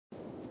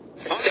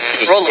Acting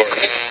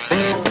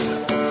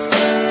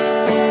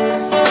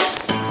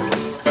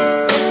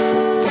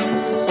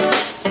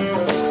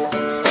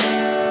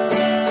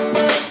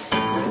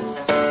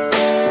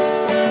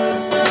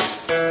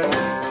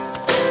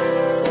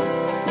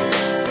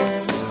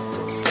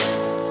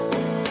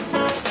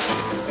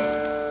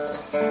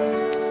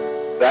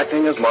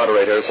as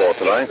moderator for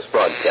tonight's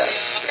broadcast.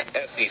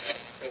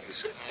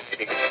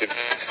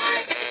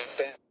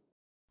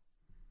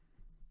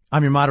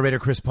 I'm your moderator,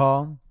 Chris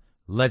Paul.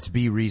 Let's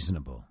be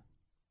reasonable.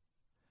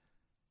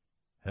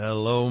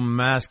 Hello,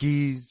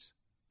 Maskies.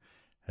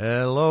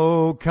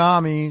 Hello,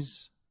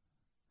 Commies.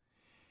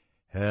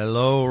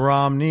 Hello,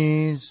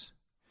 Romneys.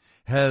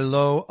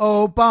 Hello,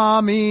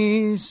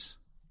 Obamies.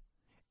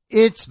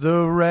 It's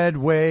the red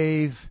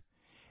wave,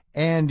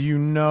 and you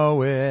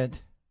know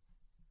it.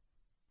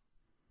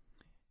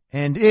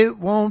 And it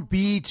won't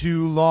be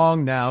too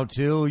long now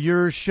till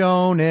you're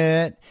shown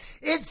it.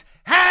 It's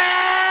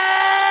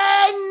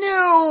high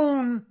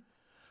noon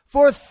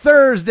for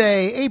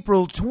Thursday,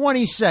 April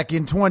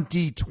 22nd,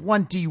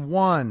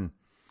 2021.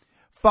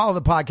 Follow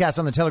the podcast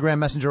on the Telegram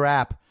Messenger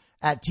app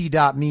at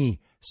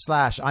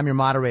t.me/I'm your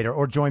moderator,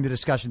 or join the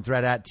discussion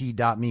thread at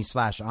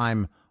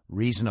t.me/I'm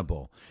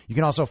reasonable. You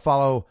can also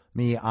follow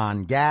me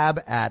on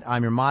Gab at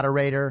I'm your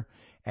moderator,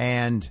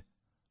 and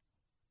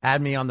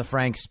add me on the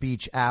Frank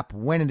Speech app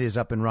when it is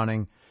up and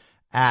running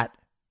at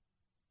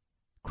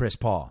Chris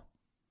Paul.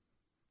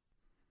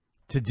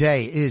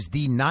 Today is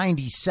the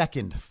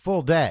 92nd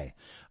full day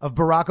of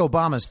Barack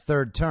Obama's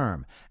third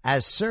term,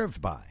 as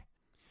served by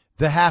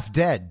the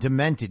half-dead,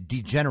 demented,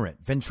 degenerate,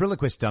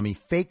 ventriloquist dummy,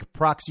 fake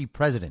proxy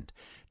president,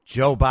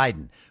 Joe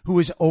Biden, who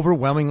is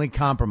overwhelmingly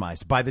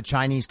compromised by the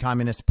Chinese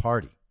Communist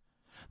Party,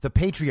 the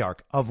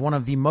patriarch of one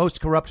of the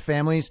most corrupt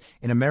families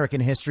in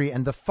American history,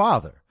 and the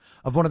father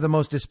of one of the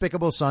most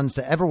despicable sons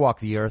to ever walk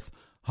the earth,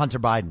 Hunter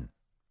Biden.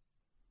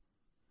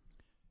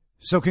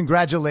 So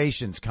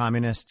congratulations,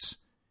 communists.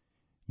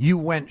 You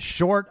went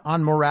short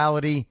on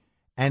morality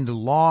and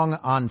long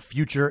on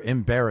future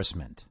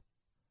embarrassment.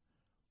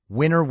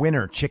 Winner,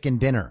 winner, chicken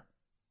dinner.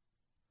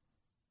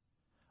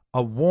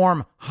 A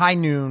warm high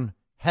noon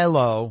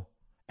hello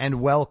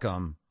and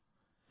welcome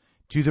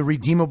to the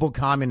redeemable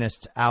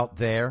communists out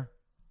there.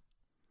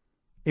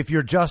 If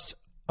you're just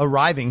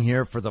arriving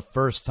here for the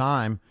first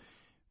time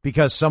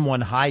because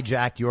someone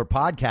hijacked your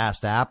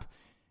podcast app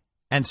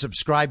and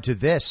subscribed to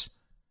this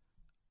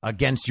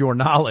against your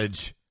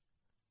knowledge,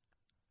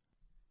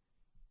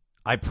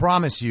 I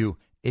promise you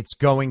it's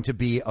going to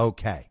be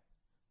okay.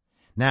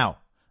 Now,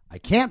 I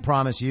can't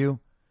promise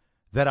you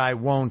that I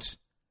won't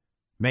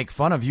make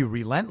fun of you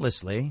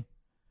relentlessly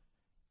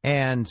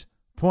and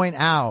point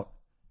out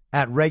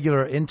at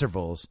regular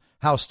intervals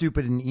how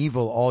stupid and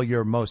evil all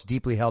your most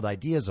deeply held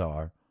ideas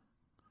are.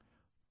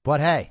 But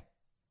hey,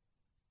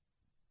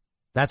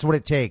 that's what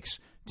it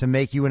takes to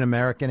make you an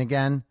American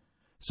again.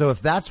 So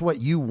if that's what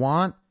you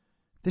want,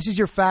 this is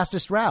your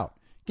fastest route.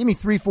 Give me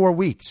 3-4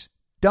 weeks.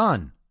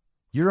 Done.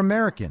 You're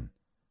American.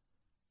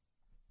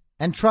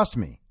 And trust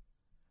me,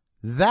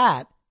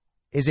 that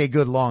is a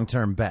good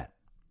long-term bet.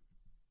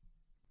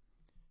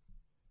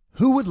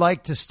 Who would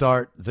like to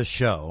start the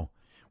show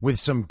with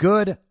some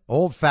good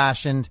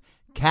old-fashioned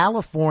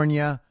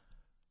California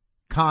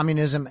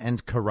communism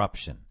and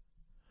corruption?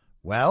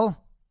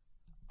 Well,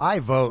 I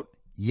vote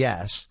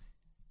yes.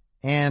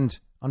 And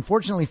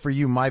unfortunately for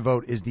you, my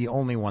vote is the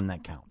only one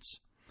that counts.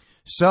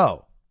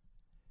 So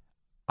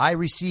I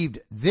received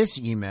this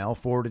email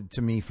forwarded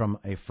to me from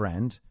a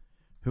friend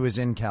who is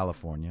in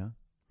California.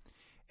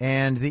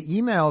 And the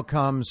email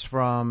comes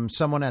from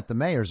someone at the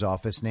mayor's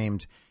office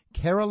named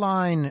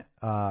Caroline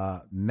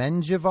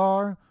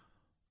Menjivar.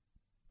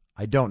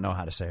 I don't know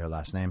how to say her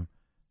last name.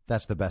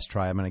 That's the best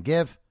try I'm going to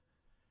give.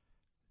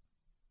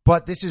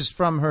 But this is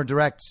from her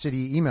direct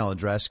city email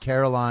address,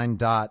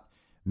 caroline.menjivar,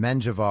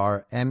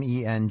 Menjivar,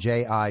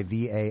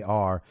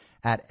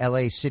 at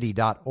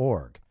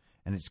lacity.org.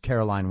 And it's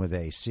Caroline with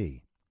a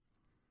C.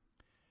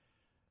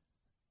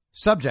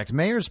 Subject: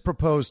 Mayor's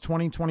proposed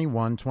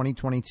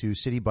 2021-2022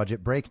 city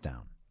budget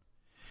breakdown.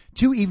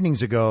 2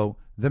 evenings ago,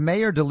 the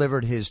mayor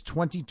delivered his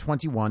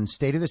 2021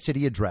 State of the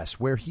City address,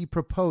 where he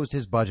proposed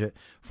his budget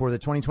for the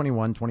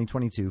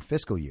 2021-2022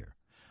 fiscal year.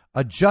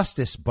 A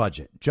justice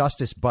budget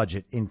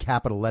in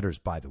capital letters,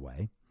 by the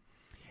way,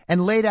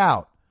 and laid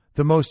out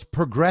the most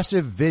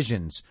progressive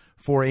visions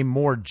for a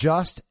more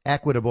just,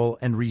 equitable,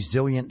 and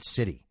resilient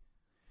city.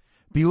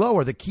 Below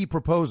are the key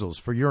proposals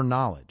for your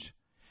knowledge.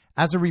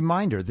 As a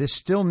reminder, this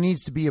still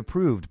needs to be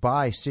approved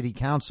by City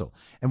Council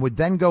and would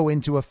then go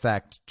into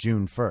effect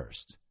June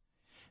 1st.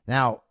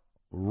 Now,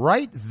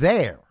 right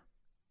there,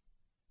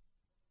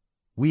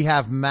 we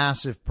have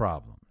massive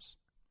problems.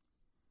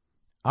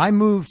 I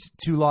moved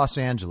to Los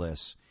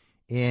Angeles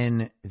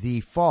in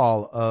the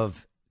fall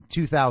of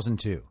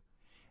 2002,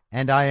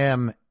 and I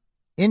am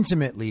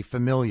intimately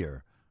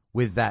familiar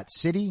with that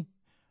city,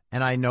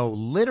 and I know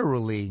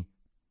literally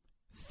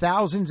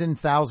thousands and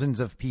thousands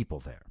of people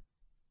there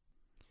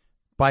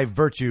by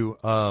virtue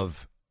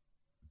of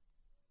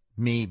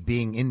me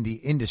being in the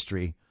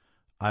industry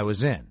I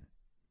was in.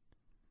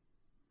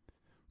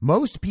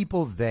 most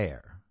people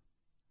there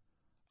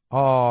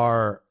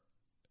are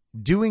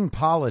doing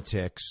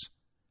politics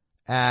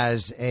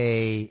as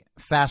a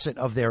facet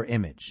of their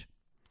image.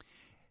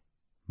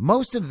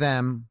 Most of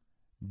them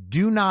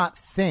do not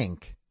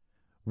think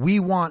we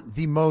want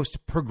the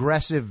most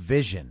progressive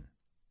vision.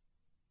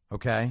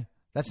 Okay?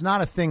 That's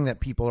not a thing that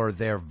people are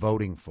there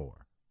voting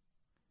for.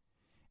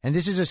 And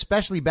this is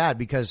especially bad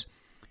because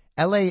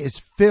LA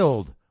is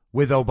filled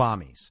with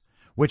Obamis,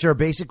 which are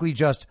basically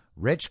just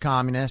rich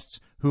communists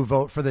who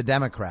vote for the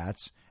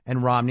Democrats,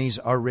 and Romneys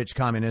are rich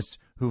communists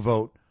who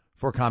vote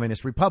for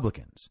communist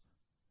Republicans.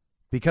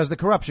 Because the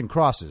corruption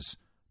crosses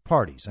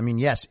parties. I mean,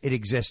 yes, it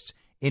exists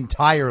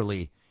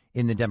entirely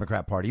in the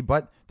Democrat Party,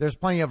 but there's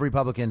plenty of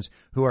Republicans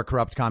who are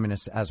corrupt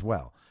communists as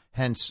well.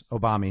 Hence,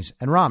 Obamis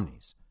and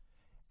Romneys.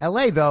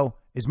 LA, though,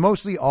 is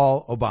mostly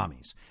all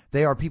Obamis.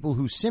 They are people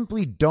who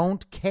simply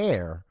don't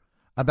care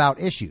about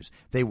issues.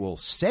 They will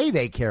say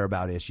they care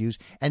about issues,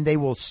 and they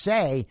will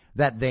say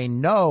that they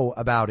know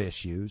about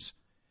issues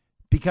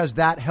because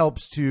that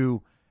helps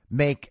to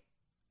make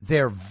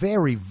their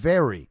very,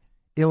 very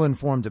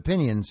ill-informed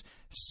opinions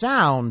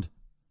sound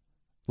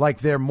like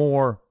they're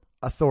more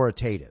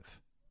authoritative.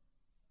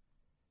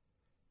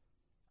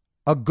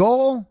 A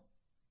goal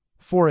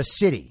for a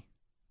city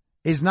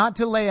is not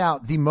to lay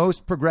out the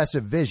most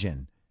progressive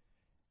vision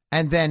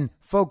and then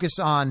focus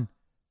on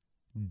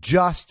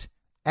just,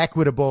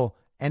 equitable,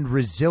 and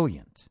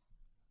resilient.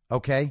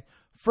 Okay?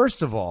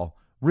 First of all,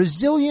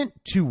 resilient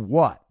to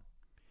what?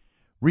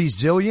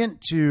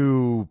 Resilient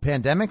to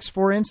pandemics,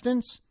 for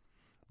instance?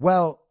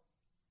 Well,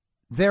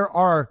 there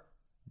are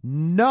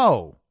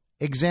no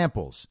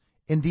examples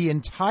in the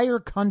entire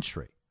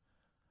country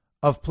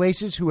of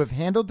places who have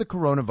handled the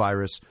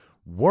coronavirus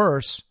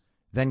worse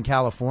than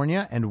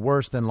California and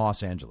worse than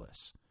Los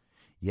Angeles.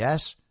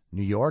 Yes,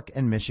 New York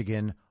and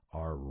Michigan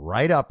are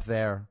right up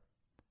there,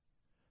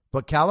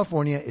 but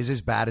California is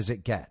as bad as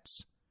it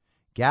gets.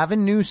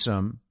 Gavin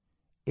Newsom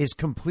is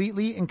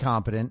completely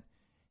incompetent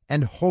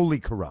and wholly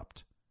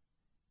corrupt.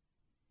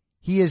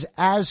 He is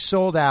as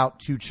sold out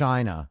to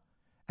China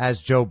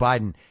as Joe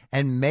Biden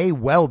and may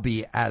well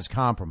be as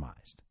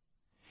compromised.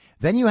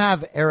 Then you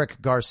have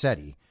Eric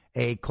Garcetti,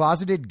 a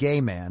closeted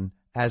gay man,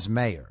 as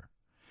mayor,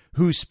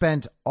 who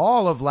spent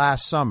all of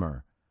last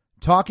summer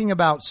talking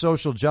about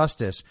social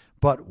justice,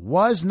 but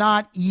was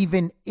not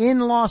even in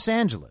Los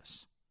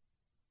Angeles.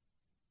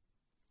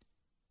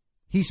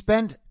 He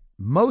spent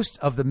most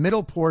of the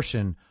middle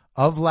portion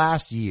of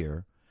last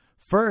year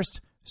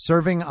first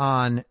serving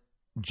on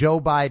Joe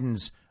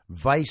Biden's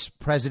vice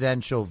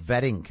presidential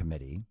vetting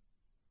committee.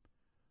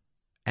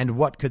 And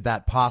what could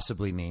that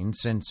possibly mean,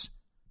 since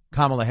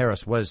Kamala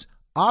Harris was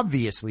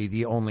obviously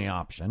the only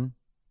option?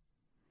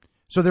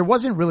 So there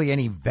wasn't really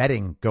any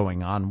vetting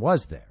going on,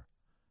 was there?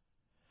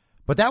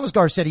 But that was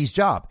Garcetti's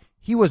job.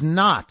 He was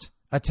not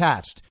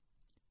attached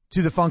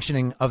to the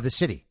functioning of the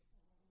city.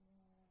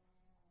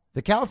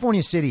 The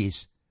California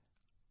cities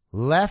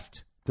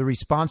left the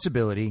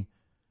responsibility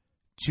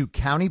to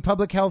county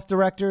public health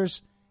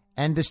directors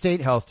and the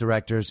state health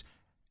directors,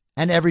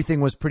 and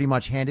everything was pretty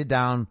much handed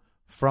down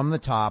from the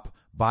top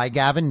by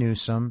Gavin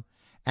Newsom,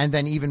 and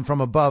then even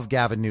from above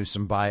Gavin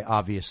Newsom by,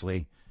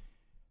 obviously,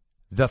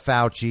 the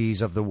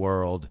Faucis of the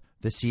world,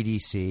 the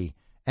CDC,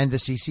 and the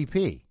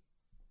CCP.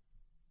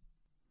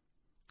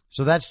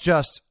 So that's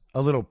just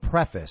a little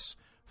preface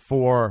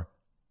for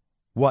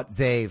what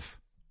they've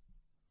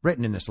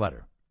written in this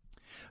letter.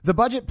 The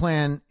budget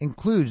plan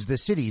includes the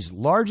city's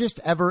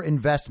largest ever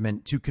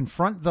investment to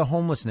confront the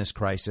homelessness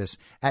crisis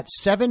at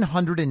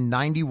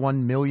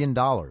 $791 million,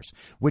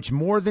 which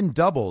more than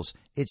doubles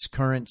its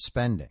current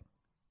spending.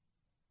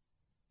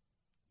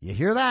 You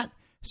hear that?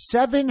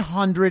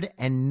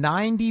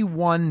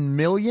 $791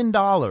 million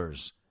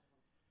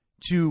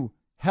to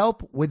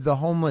help with the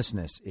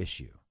homelessness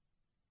issue.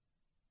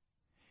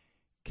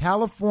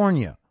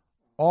 California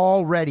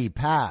already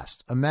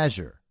passed a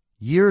measure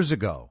years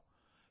ago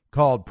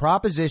called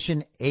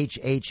Proposition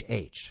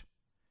HHH.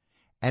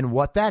 And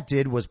what that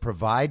did was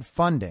provide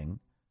funding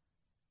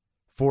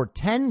for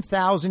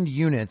 10,000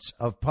 units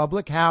of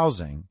public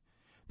housing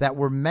that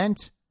were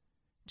meant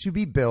to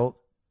be built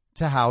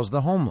to house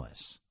the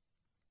homeless.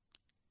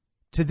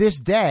 To this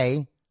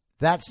day,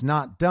 that's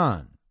not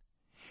done.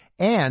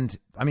 And,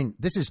 I mean,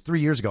 this is 3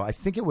 years ago. I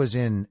think it was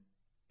in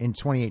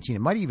 2018. It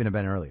might even have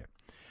been earlier.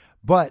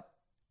 But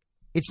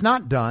it's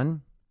not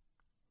done.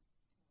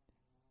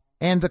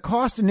 And the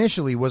cost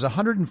initially was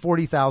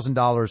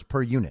 $140,000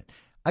 per unit.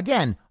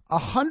 Again,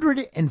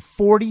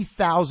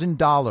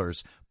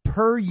 $140,000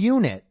 per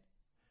unit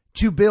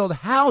to build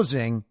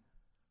housing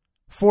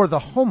for the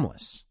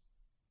homeless.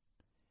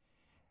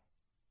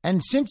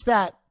 And since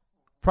that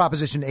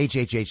Proposition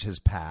HHH has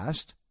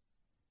passed,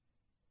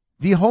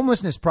 the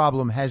homelessness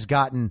problem has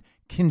gotten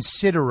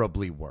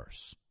considerably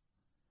worse.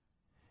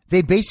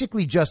 They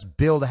basically just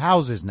build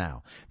houses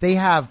now. They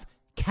have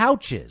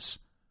couches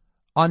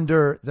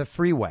under the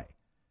freeway.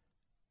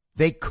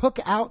 They cook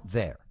out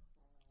there,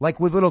 like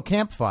with little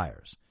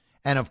campfires.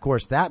 And of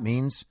course, that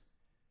means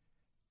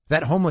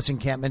that homeless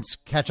encampments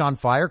catch on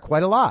fire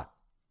quite a lot.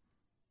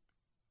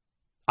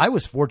 I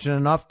was fortunate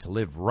enough to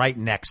live right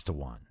next to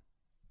one.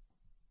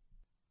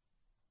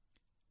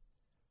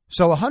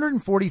 So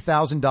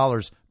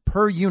 $140,000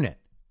 per unit.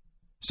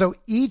 So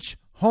each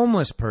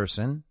homeless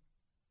person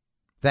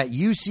that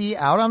you see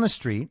out on the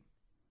street,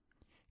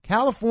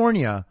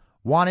 California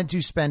wanted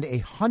to spend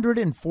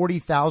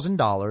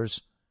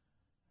 $140,000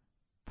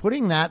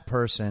 putting that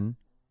person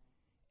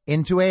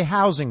into a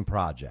housing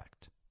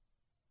project.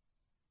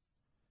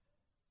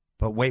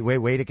 But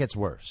wait, it gets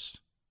worse.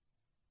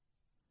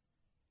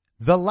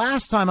 The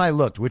last time I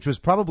looked, which was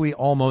probably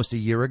almost a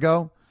year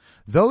ago,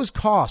 those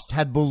costs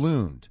had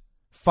ballooned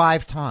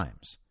 5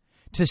 times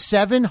to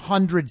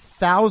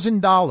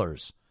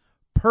 $700,000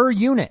 per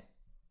unit.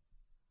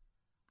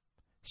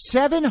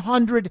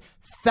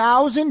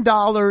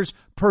 $700,000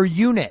 per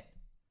unit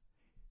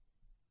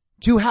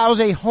to house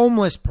a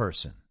homeless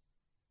person.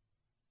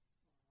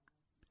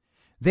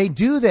 They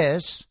do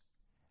this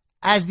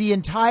as the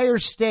entire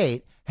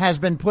state has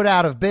been put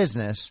out of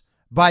business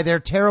by their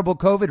terrible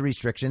COVID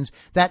restrictions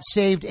that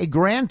saved a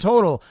grand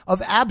total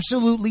of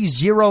absolutely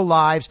 0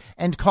 lives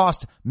and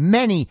cost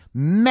many,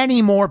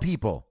 many more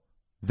people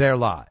their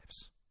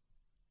lives.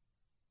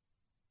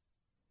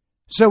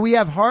 So we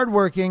have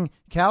hardworking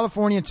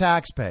California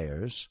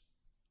taxpayers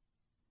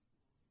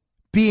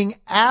being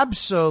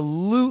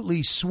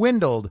absolutely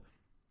swindled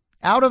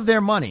out of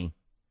their money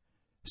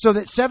so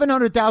that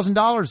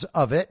 $700,000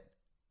 of it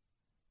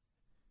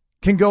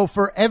can go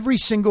for every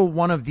single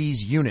one of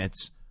these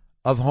units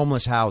of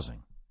homeless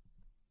housing.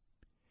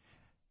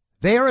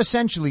 They are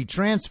essentially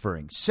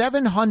transferring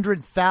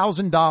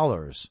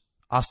 $700,000,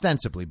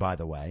 ostensibly, by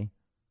the way,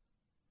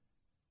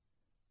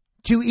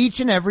 to each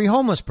and every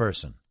homeless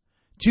person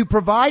to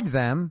provide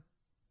them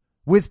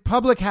with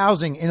public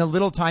housing in a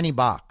little tiny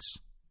box.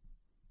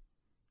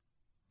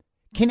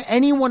 Can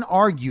anyone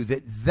argue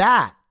that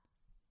that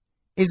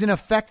is an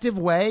effective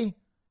way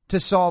to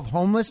solve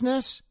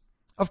homelessness?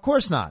 Of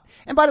course not.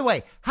 And by the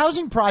way,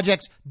 housing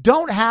projects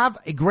don't have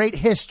a great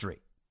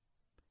history.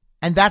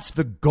 And that's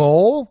the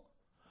goal?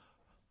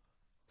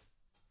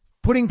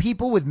 Putting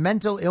people with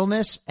mental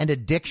illness and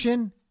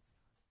addiction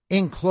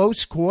in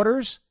close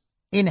quarters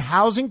in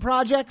housing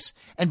projects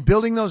and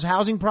building those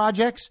housing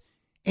projects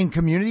in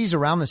communities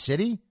around the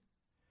city?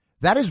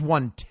 That is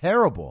one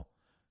terrible,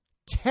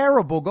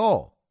 terrible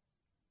goal.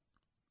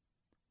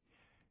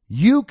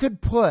 You could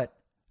put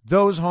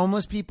those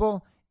homeless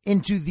people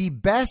into the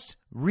best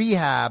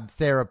rehab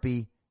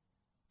therapy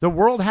the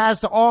world has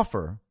to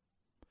offer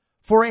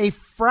for a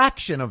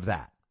fraction of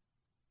that.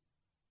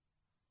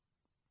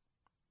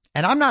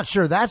 And I'm not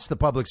sure that's the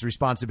public's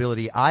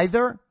responsibility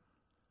either,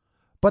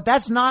 but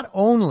that's not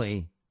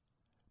only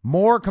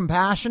more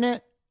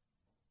compassionate,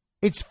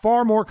 it's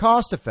far more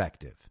cost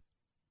effective.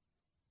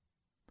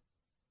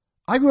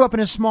 I grew up in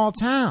a small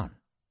town.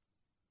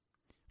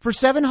 For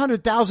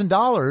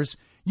 $700,000,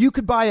 you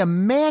could buy a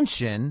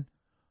mansion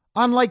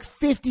on like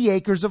 50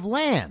 acres of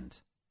land.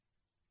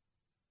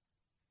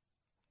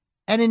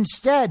 And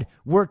instead,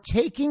 we're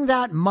taking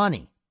that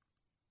money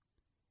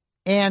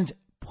and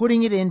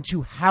putting it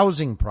into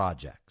housing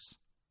projects.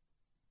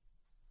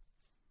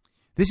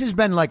 This has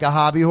been like a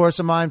hobby horse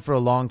of mine for a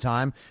long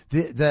time.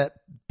 The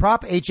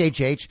Prop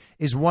HHH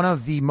is one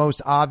of the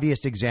most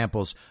obvious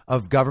examples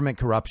of government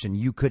corruption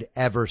you could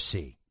ever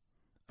see.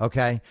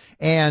 Okay?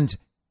 And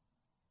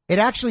it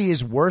actually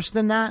is worse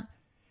than that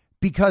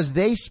because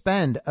they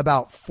spend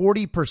about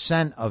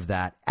 40% of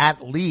that,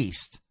 at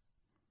least,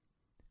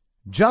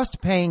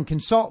 just paying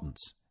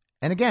consultants.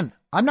 And again,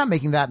 I'm not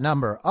making that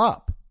number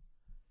up.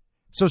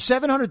 So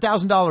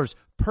 $700,000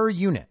 per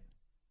unit.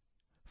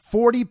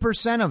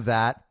 40% of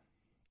that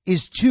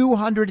is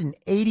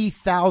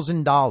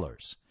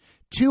 $280,000.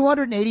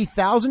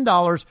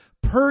 $280,000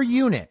 per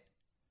unit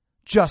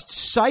just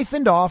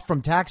siphoned off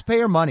from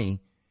taxpayer money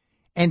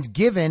and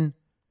given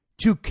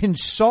to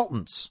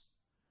consultants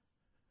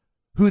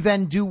who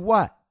then do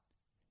what?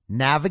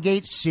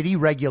 Navigate city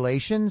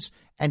regulations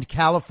and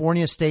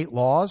California state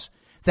laws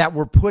that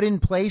were put in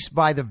place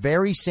by the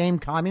very same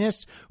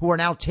communists who are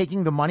now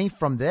taking the money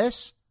from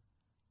this?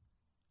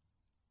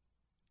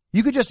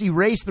 You could just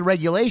erase the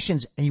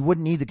regulations and you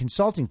wouldn't need the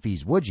consulting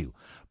fees, would you?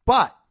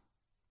 But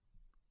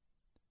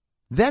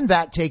then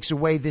that takes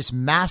away this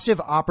massive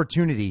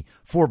opportunity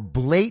for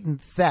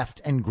blatant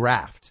theft and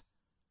graft.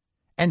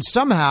 And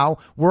somehow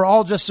we're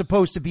all just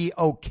supposed to be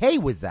okay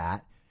with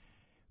that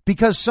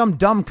because some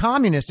dumb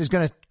communist is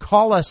going to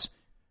call us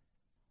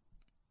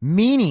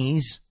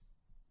meanies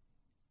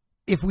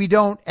if we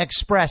don't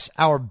express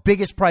our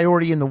biggest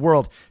priority in the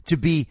world to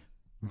be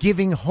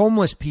giving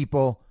homeless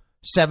people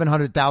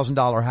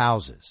 $700,000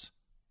 houses.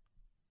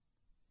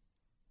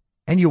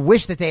 And you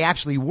wish that they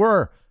actually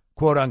were,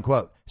 quote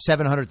unquote,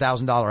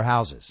 $700,000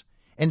 houses.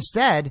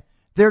 Instead,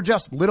 they're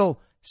just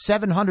little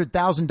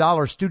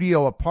 $700,000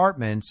 studio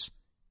apartments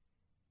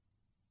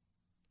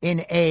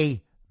in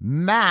a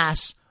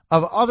mass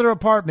of other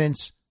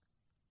apartments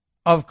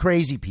of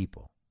crazy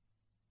people.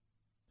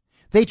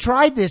 They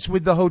tried this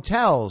with the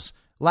hotels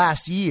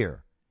last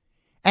year,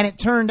 and it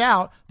turned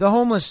out the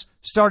homeless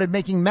started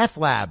making meth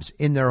labs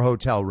in their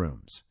hotel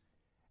rooms.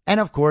 And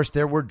of course,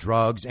 there were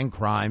drugs and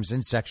crimes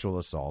and sexual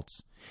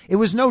assaults. It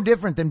was no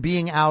different than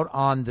being out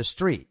on the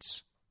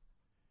streets.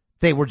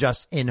 They were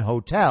just in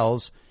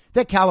hotels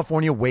that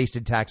California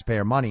wasted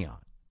taxpayer money on.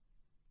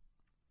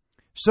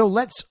 So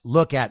let's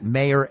look at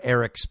Mayor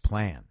Eric's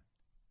plan.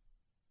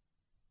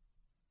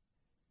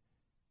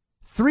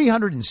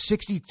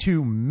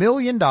 $362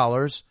 million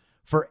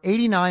for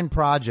 89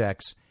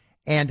 projects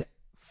and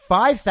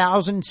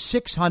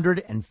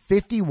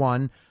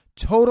 5,651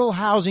 total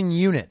housing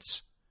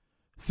units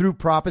through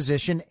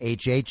Proposition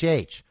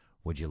HHH.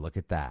 Would you look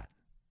at that?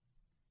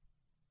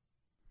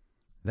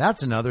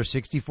 That's another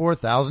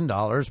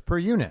 $64,000 per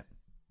unit.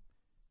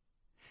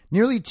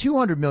 Nearly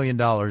 $200 million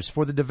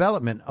for the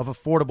development of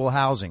affordable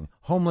housing,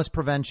 homeless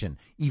prevention,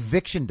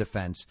 eviction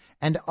defense,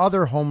 and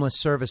other homeless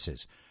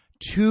services.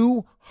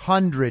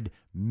 $200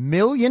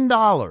 million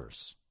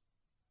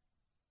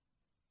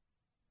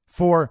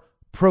for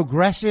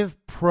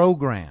progressive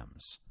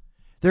programs.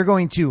 They're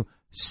going to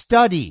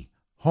study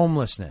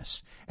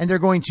homelessness, and they're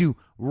going to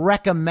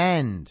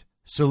recommend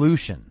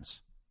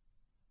solutions.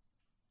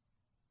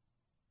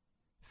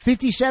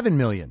 $57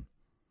 million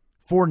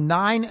for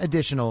 9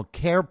 additional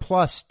Care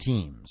Plus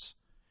teams,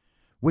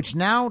 which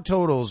now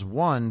totals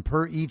 1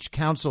 per each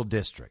council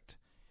district,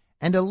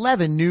 and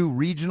 11 new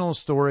regional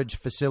storage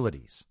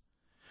facilities.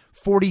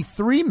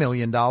 $43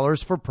 million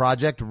for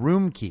Project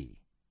Roomkey.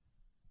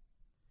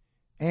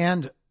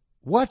 And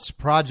what's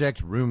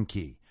Project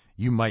Roomkey,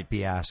 you might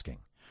be asking?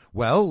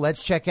 Well,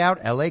 let's check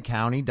out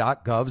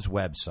lacounty.gov's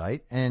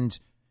website and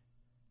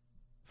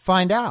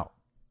find out.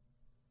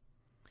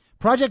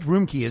 Project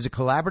Roomkey is a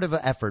collaborative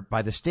effort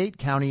by the state,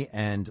 county,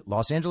 and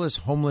Los Angeles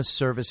Homeless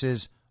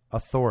Services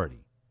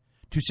Authority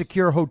to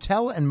secure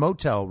hotel and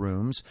motel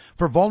rooms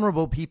for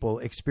vulnerable people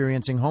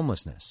experiencing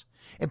homelessness.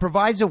 It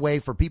provides a way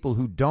for people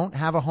who don't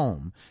have a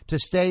home to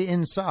stay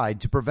inside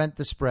to prevent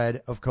the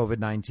spread of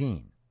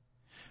COVID-19.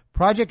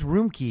 Project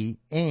Roomkey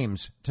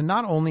aims to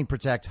not only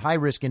protect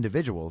high-risk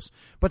individuals,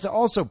 but to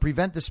also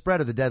prevent the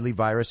spread of the deadly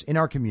virus in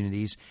our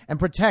communities and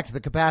protect the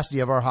capacity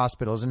of our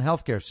hospitals and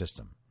healthcare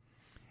system.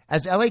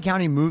 As LA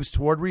County moves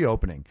toward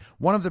reopening,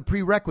 one of the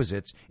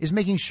prerequisites is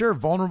making sure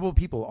vulnerable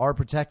people are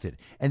protected,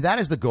 and that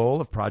is the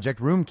goal of Project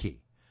Roomkey.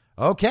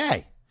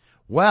 Okay,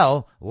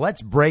 well,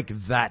 let's break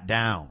that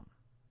down.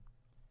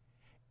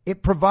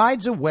 It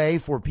provides a way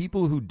for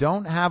people who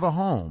don't have a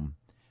home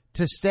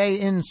to stay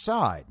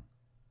inside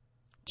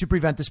to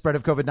prevent the spread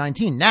of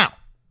COVID-19. Now,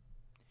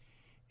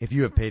 if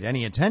you have paid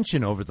any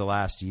attention over the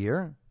last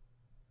year,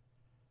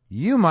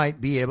 you might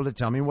be able to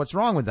tell me what's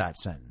wrong with that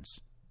sentence.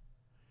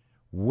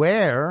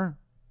 Where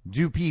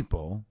do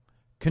people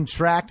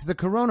contract the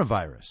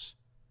coronavirus?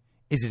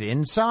 Is it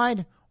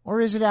inside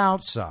or is it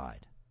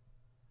outside?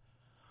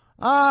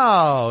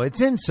 Oh,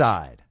 it's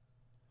inside.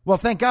 Well,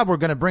 thank God we're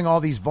going to bring all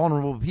these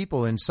vulnerable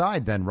people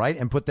inside then, right?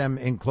 And put them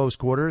in close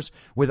quarters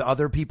with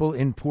other people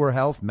in poor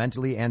health,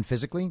 mentally and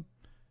physically.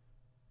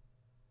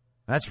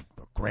 That's a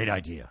great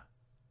idea.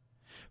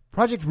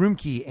 Project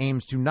Roomkey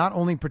aims to not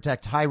only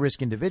protect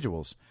high-risk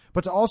individuals,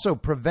 but to also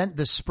prevent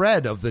the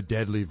spread of the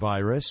deadly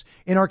virus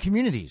in our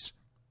communities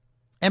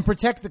and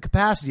protect the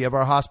capacity of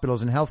our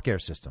hospitals and healthcare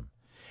system.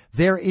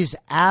 There is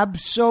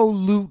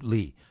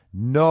absolutely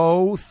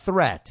no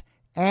threat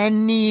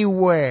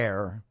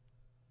anywhere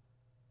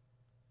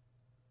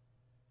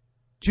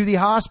to the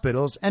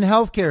hospitals and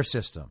healthcare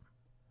system.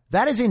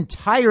 That is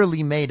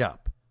entirely made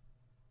up.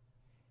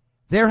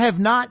 There have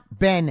not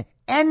been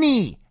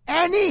any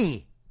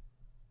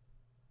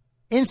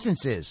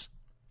instances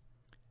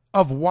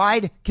of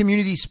wide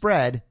community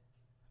spread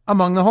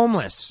among the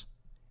homeless.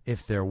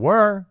 If there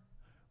were,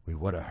 we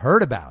would have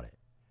heard about it.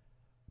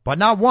 But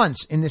not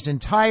once in this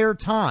entire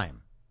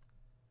time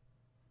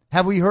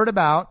have we heard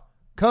about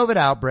COVID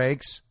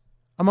outbreaks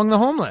among the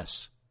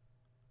homeless.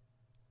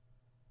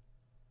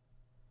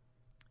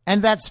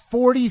 And that's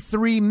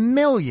 $43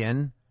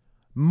 million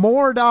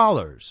more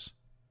dollars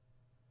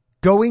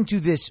going to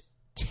this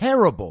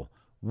terrible,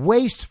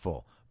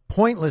 wasteful,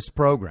 pointless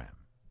program.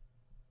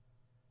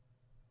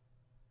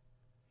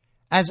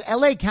 As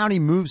LA County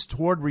moves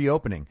toward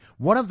reopening,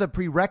 one of the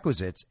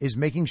prerequisites is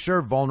making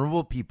sure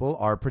vulnerable people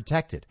are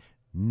protected.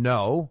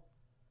 No,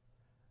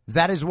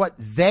 that is what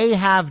they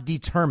have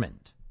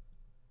determined.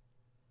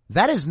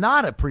 That is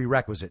not a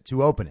prerequisite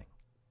to opening.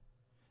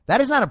 That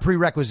is not a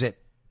prerequisite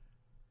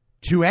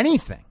to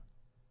anything.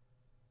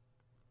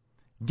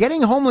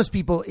 Getting homeless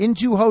people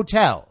into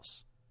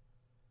hotels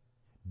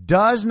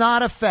does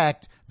not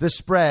affect the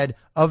spread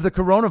of the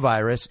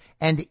coronavirus,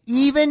 and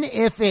even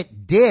if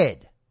it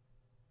did,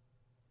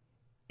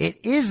 it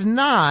is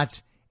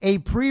not a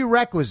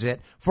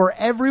prerequisite for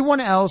everyone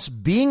else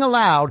being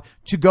allowed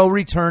to go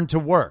return to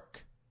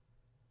work.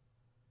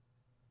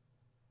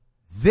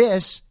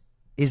 This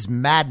is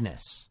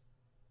madness.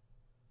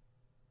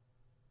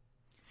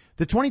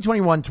 The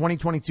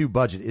 2021-2022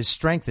 budget is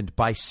strengthened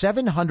by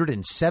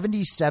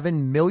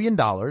 $777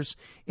 million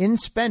in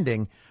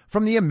spending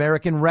from the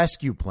American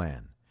Rescue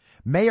Plan.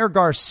 Mayor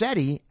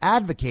Garcetti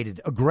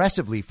advocated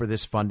aggressively for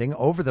this funding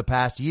over the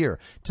past year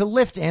to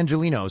lift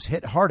Angelenos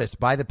hit hardest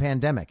by the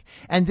pandemic.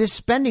 And this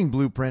spending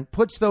blueprint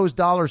puts those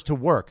dollars to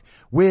work,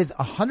 with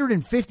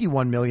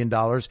 $151 million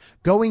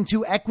going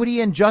to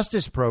equity and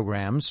justice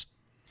programs,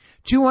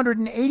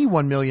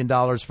 $281 million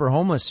for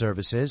homeless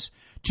services,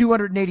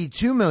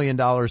 $282 million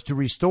to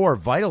restore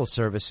vital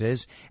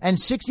services, and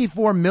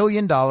 $64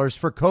 million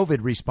for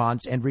COVID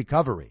response and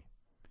recovery.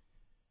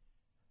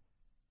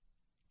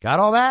 Got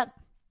all that?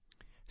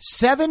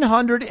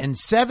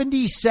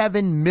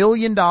 $777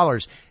 million.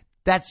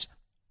 That's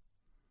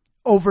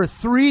over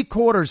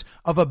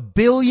 $750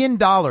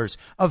 million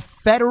of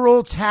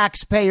federal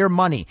taxpayer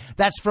money.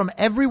 That's from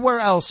everywhere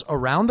else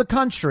around the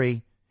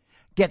country,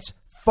 gets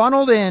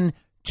funneled in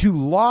to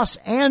Los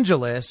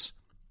Angeles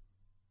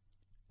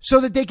so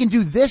that they can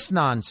do this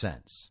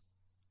nonsense.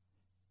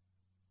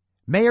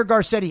 Mayor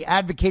Garcetti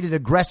advocated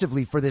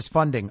aggressively for this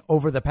funding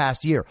over the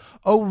past year.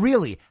 Oh,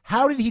 really?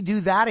 How did he do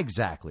that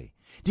exactly?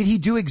 Did he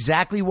do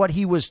exactly what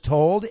he was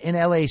told in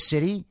LA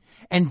City?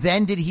 And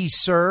then did he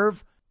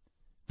serve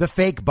the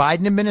fake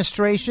Biden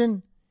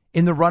administration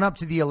in the run-up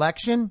to the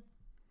election?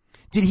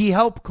 Did he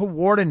help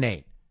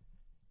coordinate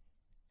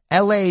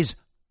LA's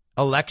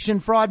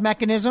election fraud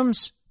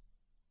mechanisms?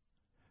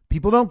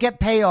 People don't get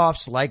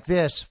payoffs like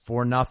this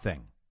for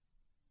nothing.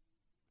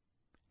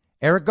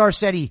 Eric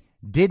Garcetti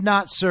did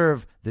not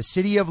serve the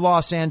city of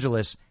Los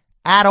Angeles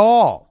at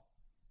all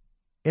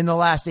in the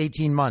last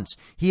 18 months.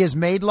 He has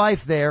made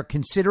life there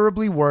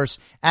considerably worse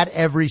at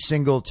every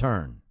single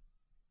turn.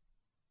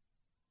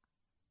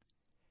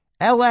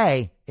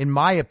 LA, in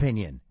my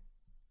opinion,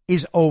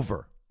 is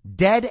over,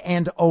 dead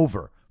and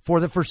over for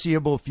the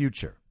foreseeable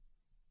future.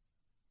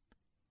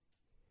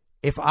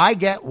 If I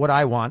get what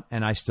I want,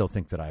 and I still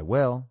think that I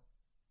will,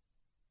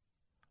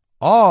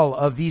 all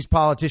of these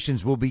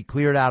politicians will be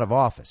cleared out of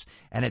office.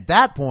 And at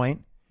that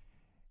point,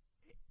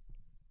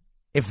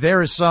 if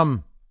there is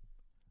some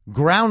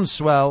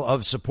groundswell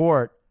of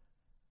support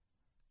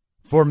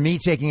for me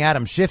taking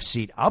Adam Schiff's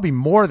seat, I'll be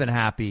more than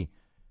happy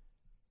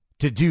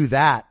to do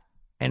that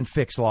and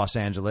fix Los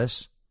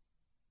Angeles.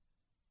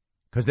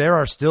 Because there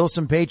are still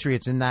some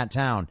patriots in that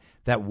town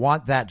that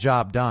want that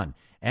job done.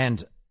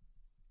 And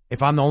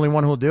if I'm the only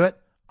one who will do it,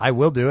 I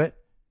will do it.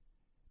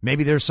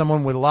 Maybe there's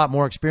someone with a lot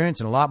more experience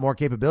and a lot more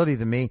capability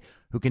than me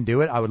who can do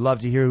it. I would love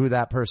to hear who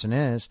that person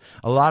is.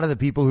 A lot of the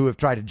people who have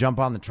tried to jump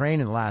on the train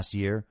in the last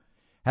year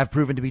have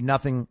proven to be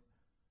nothing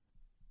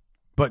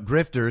but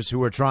grifters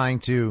who are trying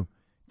to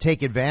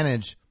take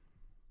advantage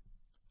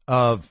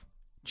of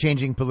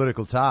changing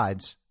political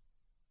tides.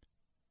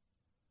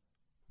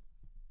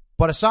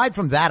 But aside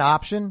from that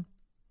option,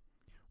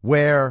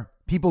 where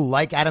people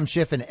like Adam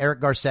Schiff and Eric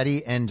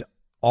Garcetti and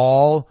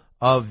all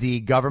of the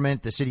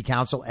government, the city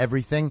council,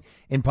 everything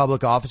in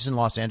public office in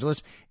Los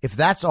Angeles, if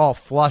that's all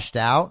flushed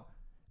out,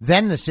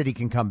 then the city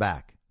can come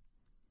back.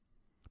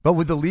 But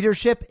with the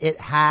leadership it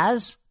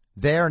has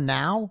there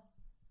now,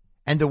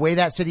 and the way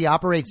that city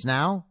operates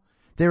now,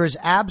 there is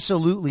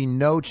absolutely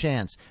no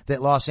chance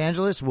that Los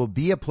Angeles will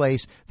be a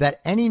place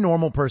that any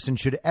normal person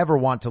should ever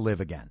want to live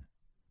again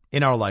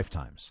in our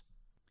lifetimes.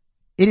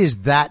 It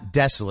is that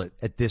desolate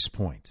at this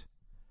point.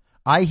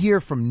 I hear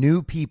from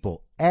new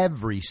people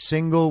every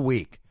single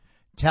week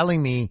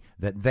telling me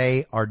that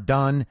they are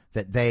done,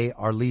 that they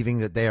are leaving,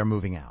 that they are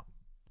moving out.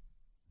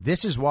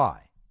 This is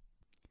why.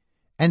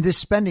 And this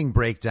spending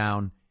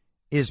breakdown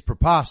is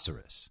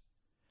preposterous.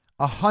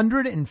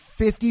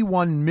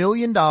 $151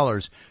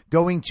 million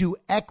going to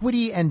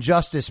equity and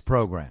justice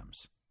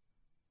programs.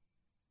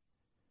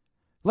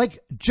 Like,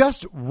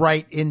 just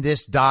write in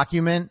this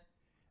document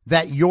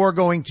that you're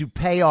going to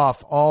pay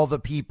off all the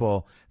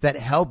people that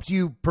helped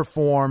you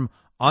perform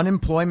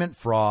unemployment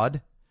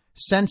fraud,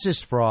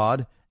 census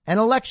fraud, and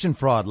election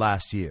fraud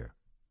last year.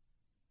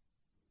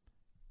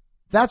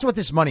 That's what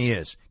this money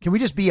is. Can we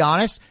just be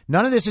honest?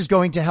 None of this is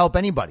going to help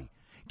anybody.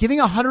 Giving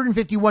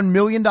 $151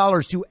 million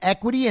to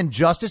equity and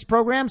justice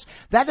programs,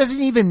 that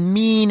doesn't even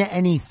mean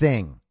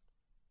anything.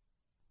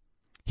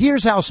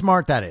 Here's how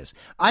smart that is.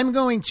 I'm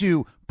going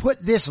to put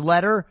this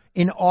letter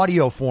in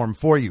audio form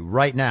for you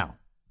right now.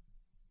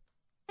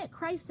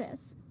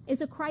 Crisis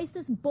is a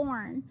crisis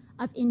born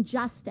of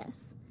injustice,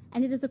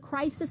 and it is a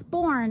crisis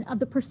born of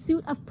the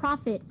pursuit of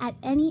profit at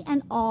any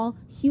and all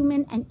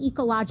human and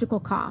ecological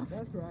cost.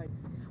 That's right.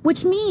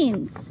 Which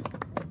means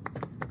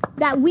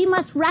that we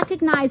must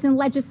recognize in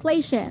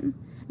legislation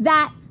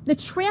that the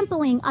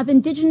trampling of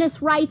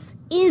indigenous rights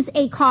is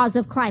a cause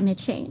of climate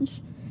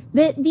change.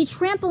 The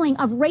trampling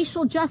of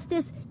racial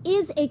justice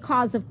is a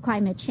cause of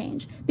climate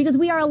change, because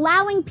we are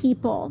allowing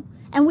people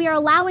and we are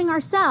allowing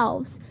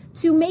ourselves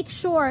to make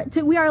sure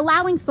we are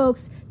allowing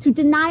folks to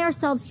deny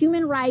ourselves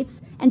human rights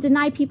and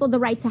deny people the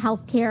right to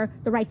health care,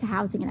 the right to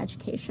housing and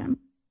education.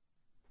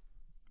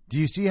 Do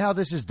you see how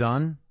this is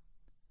done?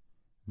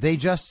 They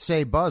just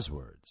say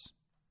buzzwords.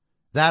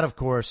 That, of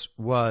course,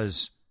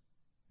 was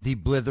the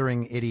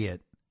blithering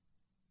idiot,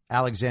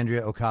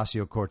 Alexandria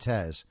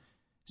Ocasio-Cortez,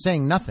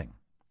 saying nothing.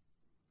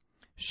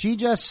 She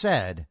just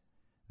said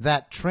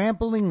that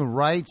trampling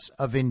rights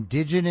of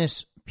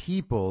indigenous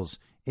peoples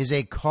is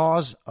a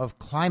cause of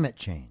climate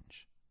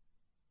change.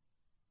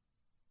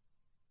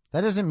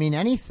 That doesn't mean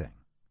anything.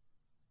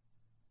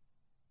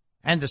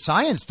 And the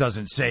science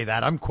doesn't say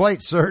that. I'm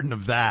quite certain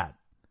of that.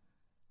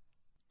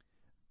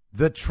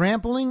 The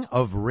trampling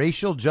of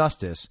racial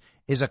justice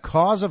is a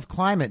cause of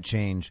climate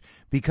change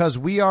because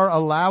we are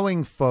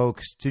allowing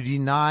folks to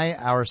deny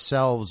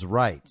ourselves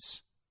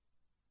rights.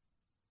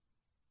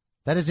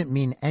 That doesn't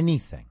mean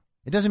anything.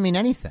 It doesn't mean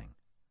anything.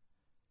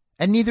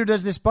 And neither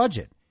does this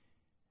budget.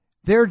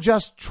 They're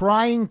just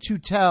trying to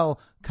tell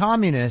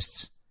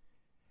communists,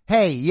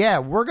 hey, yeah,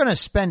 we're going to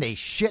spend a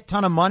shit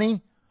ton of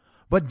money,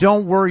 but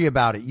don't worry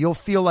about it. You'll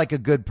feel like a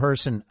good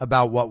person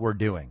about what we're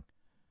doing.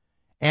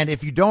 And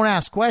if you don't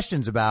ask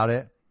questions about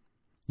it,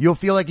 you'll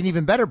feel like an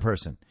even better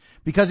person.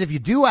 Because if you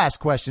do ask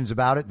questions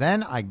about it,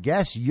 then I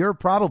guess you're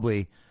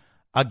probably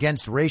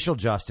against racial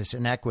justice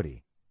and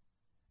equity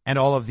and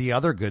all of the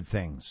other good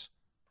things.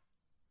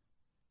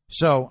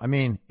 So, I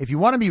mean, if you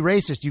want to be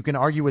racist, you can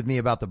argue with me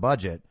about the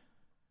budget.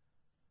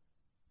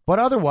 But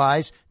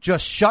otherwise,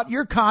 just shut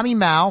your commie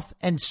mouth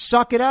and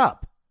suck it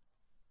up.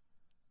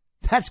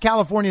 That's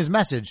California's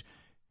message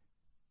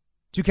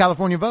to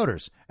California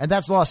voters. And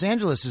that's Los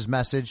Angeles'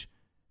 message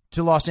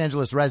to Los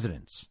Angeles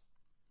residents.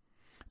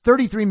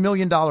 $33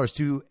 million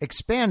to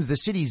expand the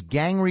city's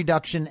gang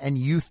reduction and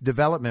youth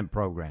development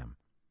program.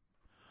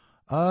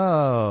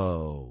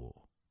 Oh,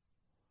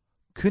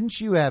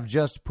 couldn't you have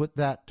just put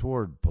that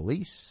toward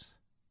police?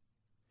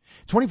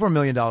 $24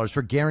 million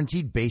for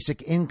guaranteed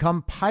basic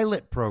income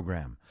pilot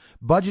program,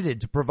 budgeted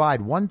to provide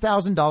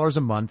 $1,000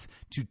 a month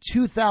to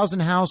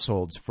 2,000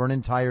 households for an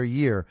entire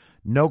year.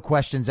 No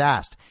questions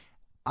asked.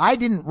 I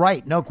didn't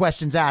write no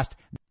questions asked.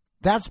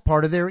 That's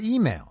part of their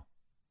email.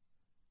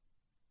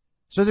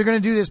 So they're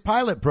going to do this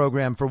pilot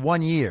program for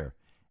 1 year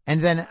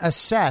and then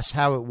assess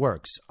how it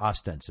works,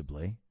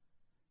 ostensibly.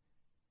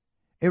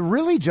 It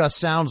really just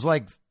sounds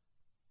like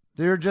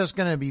they're just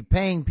going to be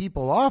paying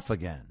people off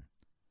again.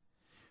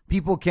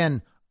 People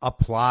can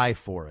apply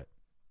for it.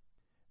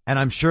 And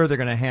I'm sure they're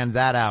going to hand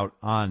that out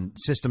on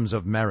systems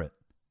of merit.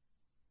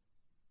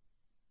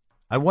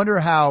 I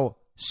wonder how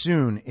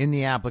soon in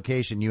the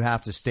application you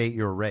have to state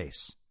your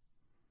race.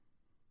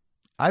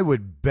 I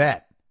would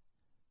bet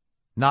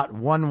not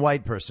one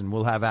white person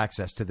will have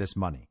access to this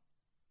money.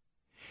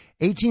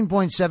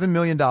 $18.7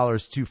 million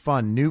to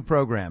fund new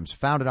programs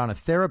founded on a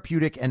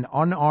therapeutic and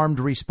unarmed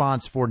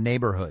response for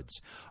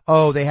neighborhoods.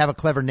 Oh, they have a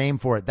clever name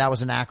for it. That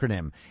was an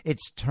acronym.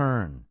 It's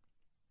TURN.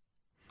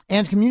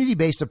 And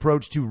community-based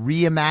approach to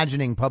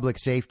reimagining public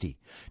safety.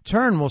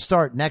 TURN will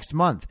start next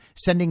month,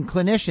 sending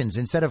clinicians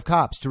instead of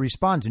cops to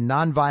respond to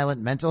nonviolent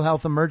mental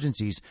health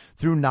emergencies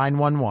through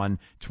 911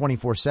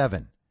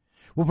 24/7.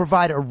 Will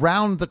provide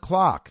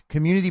around-the-clock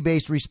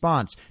community-based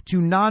response to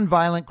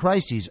nonviolent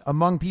crises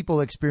among people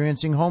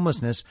experiencing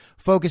homelessness,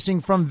 focusing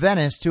from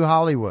Venice to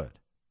Hollywood.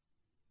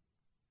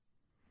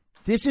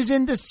 This is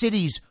in the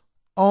city's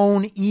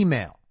own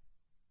email.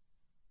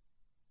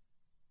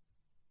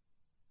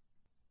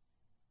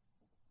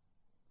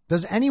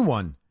 Does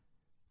anyone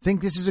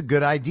think this is a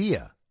good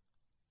idea?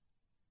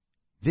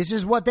 This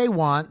is what they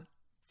want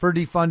for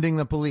defunding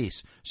the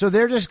police. So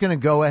they're just going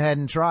to go ahead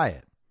and try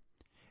it.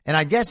 And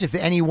I guess if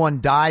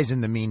anyone dies in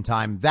the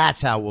meantime,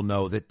 that's how we'll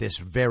know that this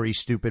very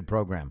stupid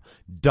program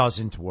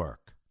doesn't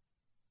work.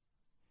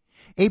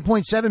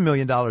 $8.7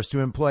 million to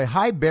employ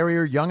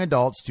high-barrier young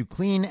adults to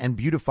clean and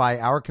beautify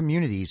our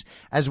communities,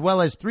 as well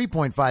as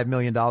 $3.5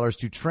 million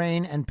to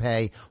train and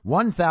pay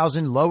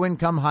 1,000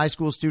 low-income high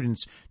school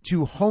students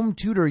to home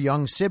tutor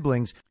young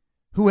siblings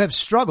who have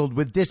struggled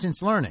with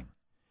distance learning.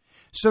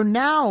 So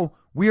now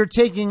we are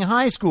taking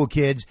high school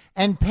kids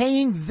and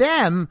paying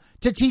them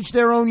to teach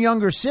their own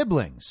younger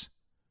siblings.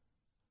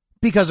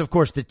 Because, of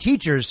course, the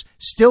teachers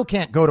still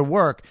can't go to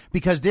work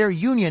because their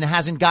union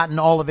hasn't gotten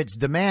all of its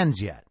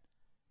demands yet.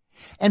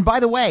 And by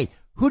the way,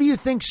 who do you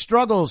think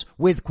struggles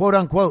with quote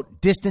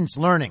unquote distance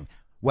learning?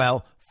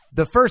 Well,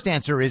 the first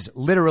answer is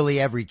literally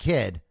every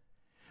kid.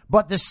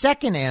 But the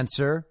second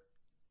answer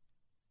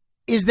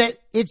is that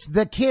it's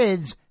the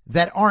kids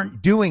that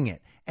aren't doing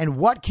it. And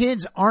what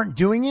kids aren't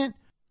doing it?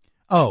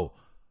 Oh,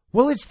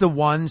 well, it's the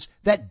ones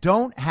that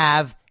don't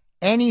have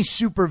any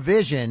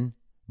supervision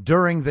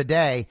during the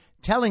day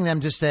telling them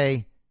to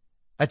stay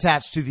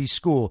attached to the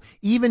school,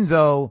 even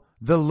though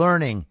the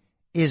learning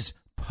is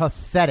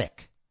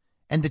pathetic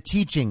and the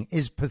teaching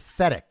is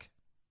pathetic.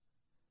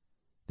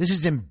 This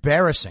is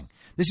embarrassing.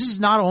 This is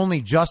not only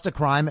just a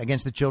crime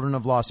against the children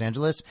of Los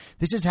Angeles.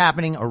 This is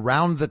happening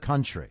around the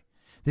country.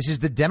 This is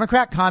the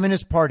Democrat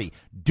Communist Party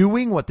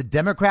doing what the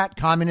Democrat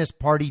Communist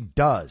Party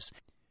does.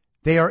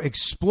 They are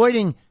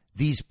exploiting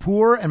these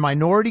poor and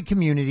minority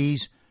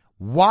communities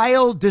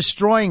while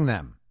destroying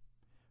them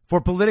for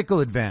political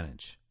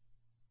advantage.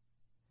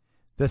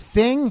 The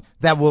thing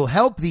that will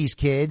help these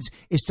kids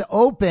is to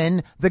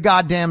open the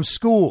goddamn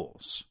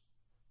schools.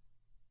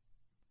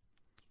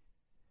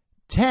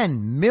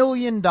 $10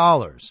 million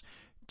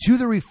to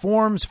the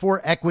Reforms for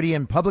Equity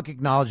and Public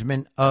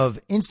Acknowledgement of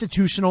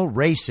Institutional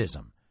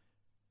Racism.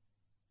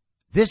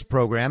 This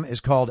program is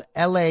called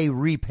LA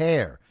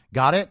Repair.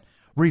 Got it?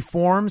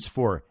 Reforms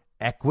for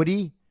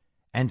equity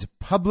and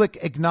public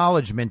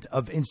acknowledgement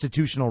of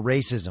institutional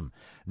racism.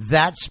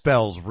 That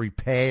spells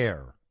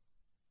repair.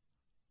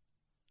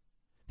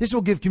 This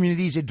will give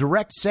communities a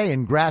direct say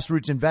in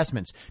grassroots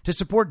investments to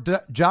support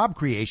job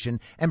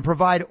creation and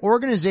provide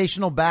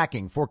organizational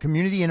backing for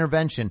community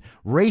intervention,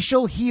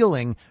 racial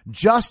healing,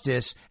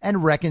 justice,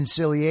 and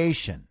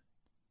reconciliation.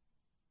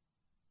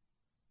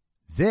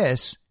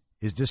 This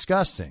is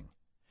disgusting.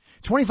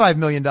 $25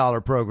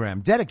 million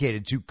program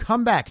dedicated to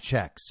comeback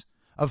checks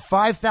of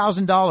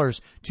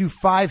 $5,000 to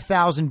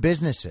 5,000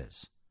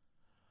 businesses.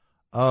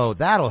 Oh,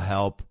 that'll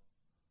help.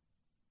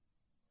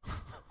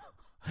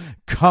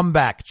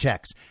 Comeback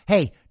checks.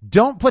 Hey,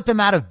 don't put them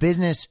out of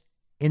business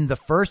in the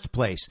first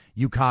place,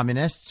 you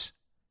communists.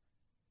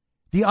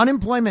 The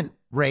unemployment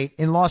rate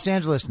in Los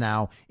Angeles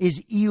now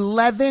is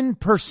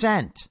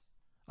 11%,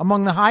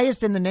 among the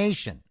highest in the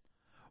nation.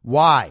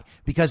 Why?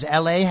 Because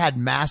LA had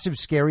massive,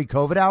 scary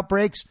COVID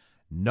outbreaks?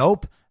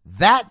 Nope,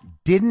 that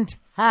didn't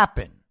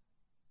happen.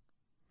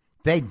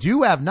 They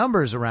do have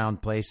numbers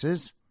around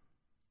places,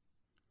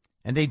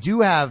 and they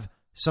do have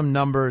some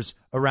numbers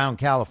around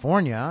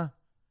California.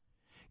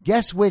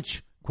 Guess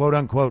which, quote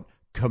unquote,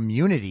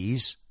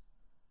 communities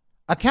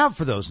account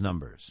for those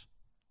numbers?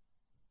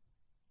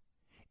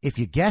 If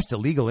you guessed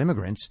illegal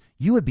immigrants,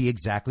 you would be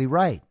exactly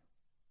right.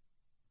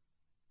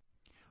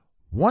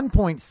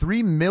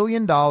 $1.3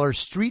 million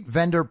street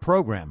vendor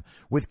program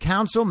with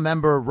council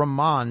member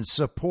Rahman's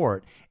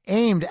support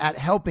aimed at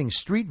helping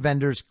street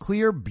vendors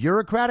clear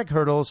bureaucratic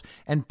hurdles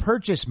and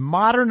purchase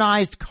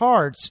modernized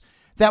carts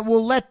that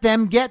will let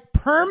them get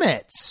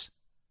permits.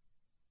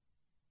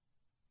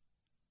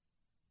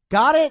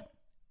 Got it?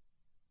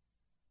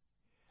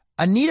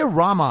 Anita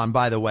Rahman,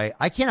 by the way,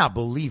 I cannot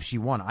believe she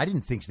won. I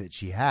didn't think that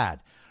she had.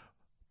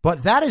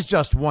 But that is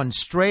just one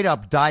straight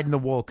up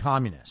dyed-in-the-wool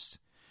communist.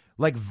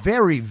 Like,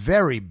 very,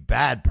 very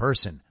bad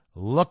person.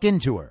 Look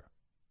into her.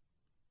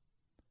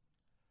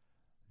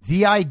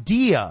 The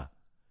idea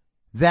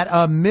that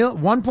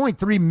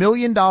 $1.3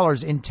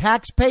 million in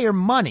taxpayer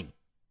money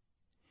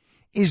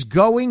is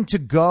going to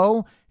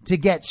go to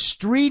get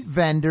street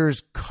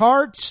vendors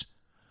carts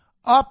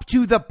up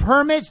to the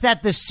permits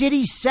that the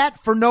city set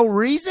for no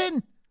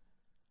reason?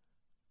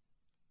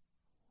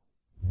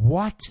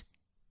 What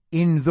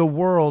in the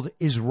world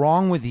is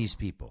wrong with these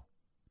people?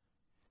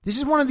 This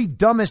is one of the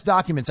dumbest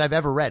documents I've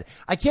ever read.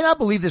 I cannot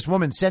believe this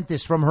woman sent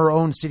this from her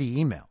own city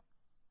email.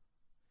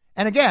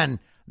 And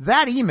again,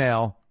 that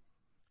email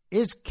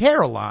is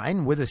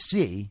Caroline with a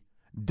C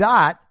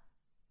dot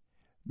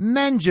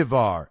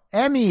Menjivar,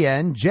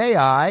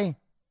 Menjivar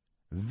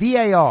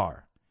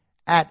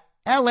at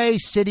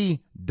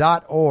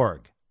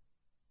lacity.org.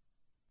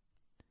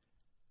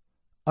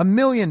 $1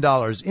 million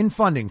in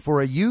funding for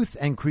a youth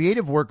and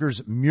creative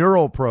workers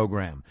mural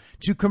program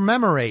to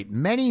commemorate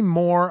many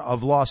more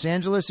of Los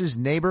Angeles'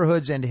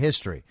 neighborhoods and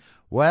history.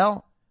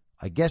 Well,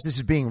 I guess this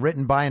is being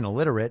written by an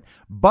illiterate,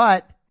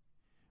 but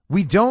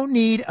we don't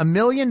need $1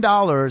 million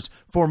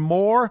for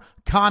more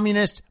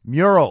communist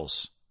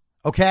murals.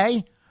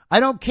 Okay? I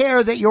don't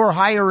care that you're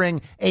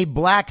hiring a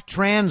black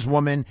trans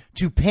woman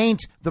to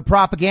paint the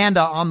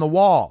propaganda on the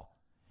wall.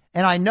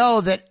 And I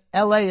know that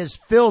LA is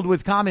filled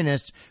with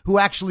communists who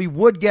actually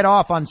would get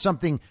off on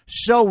something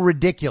so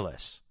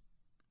ridiculous.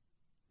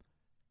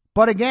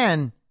 But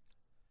again,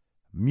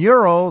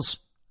 murals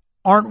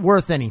aren't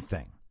worth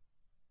anything.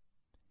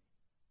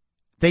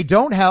 They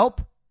don't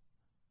help.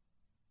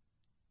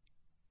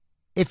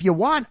 If you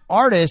want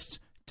artists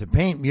to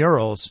paint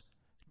murals,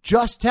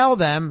 just tell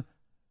them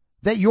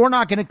that you're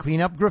not going to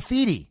clean up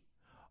graffiti.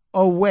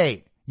 Oh,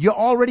 wait, you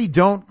already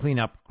don't clean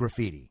up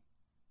graffiti.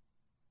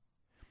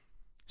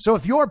 So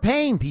if you're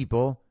paying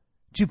people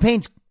to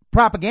paint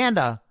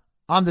propaganda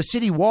on the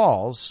city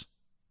walls,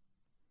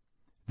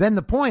 then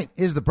the point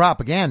is the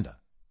propaganda.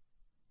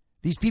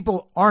 These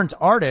people aren't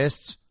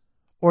artists,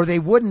 or they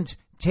wouldn't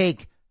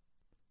take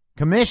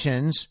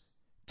commissions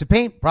to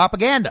paint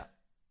propaganda.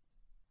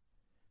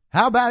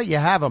 How about you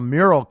have a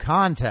mural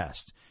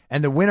contest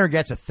and the winner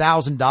gets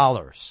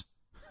 $1,000?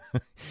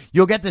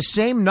 You'll get the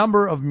same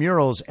number of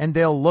murals and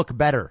they'll look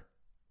better.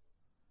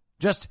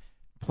 Just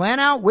plan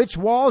out which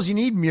walls you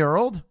need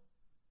muraled,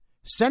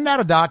 send out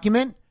a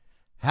document,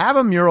 have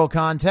a mural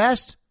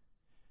contest.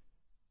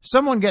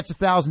 Someone gets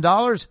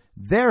 $1,000,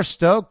 they're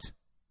stoked.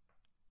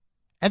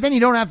 And then you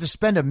don't have to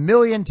spend $1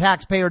 million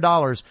taxpayer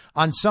dollars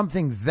on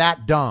something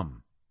that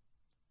dumb.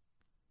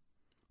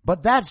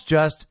 But that's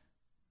just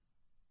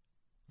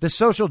the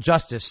social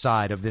justice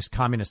side of this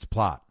communist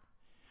plot.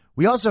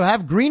 We also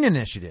have green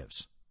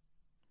initiatives.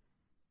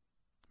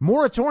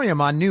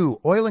 Moratorium on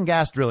new oil and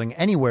gas drilling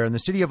anywhere in the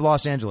city of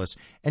Los Angeles,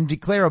 and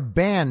declare a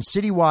ban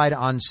citywide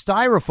on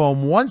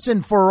styrofoam once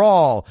and for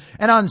all,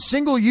 and on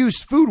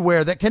single-use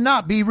foodware that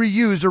cannot be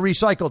reused or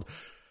recycled.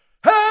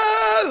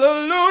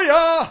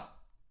 Hallelujah!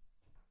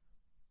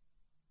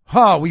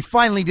 We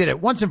finally did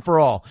it once and for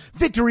all.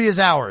 Victory is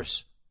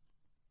ours.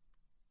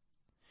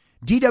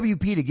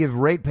 DWP to give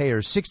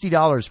ratepayers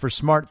 $60 for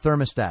smart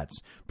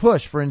thermostats,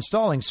 push for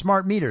installing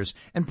smart meters,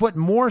 and put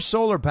more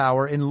solar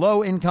power in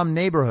low-income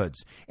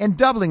neighborhoods, and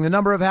doubling the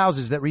number of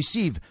houses that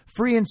receive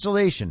free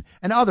installation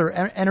and other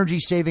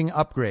energy-saving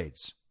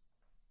upgrades.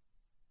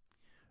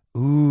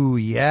 Ooh,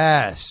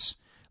 yes.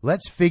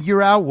 Let's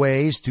figure out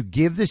ways to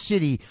give the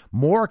city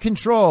more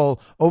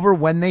control over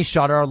when they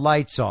shut our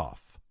lights off.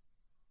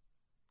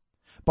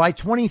 By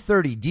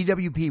 2030,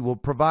 DWP will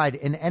provide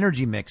an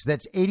energy mix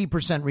that's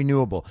 80%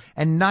 renewable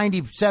and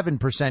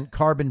 97%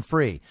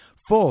 carbon-free,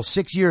 full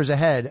 6 years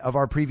ahead of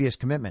our previous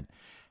commitment.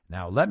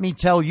 Now, let me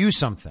tell you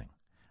something.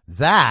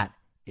 That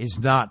is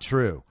not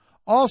true.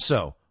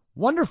 Also,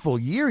 wonderful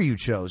year you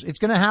chose. It's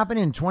going to happen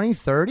in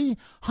 2030?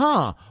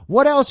 Huh.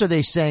 What else are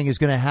they saying is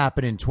going to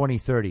happen in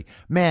 2030?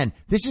 Man,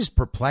 this is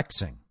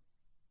perplexing.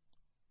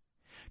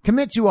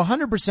 Commit to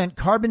 100%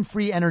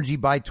 carbon-free energy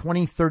by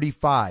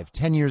 2035,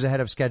 10 years ahead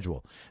of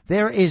schedule.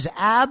 There is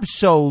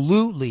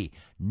absolutely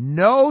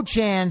no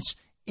chance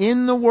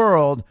in the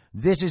world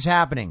this is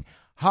happening.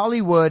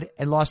 Hollywood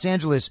and Los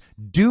Angeles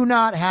do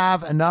not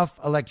have enough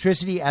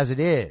electricity as it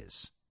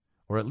is.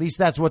 Or at least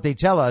that's what they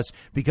tell us,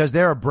 because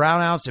there are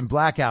brownouts and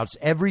blackouts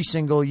every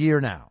single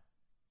year now.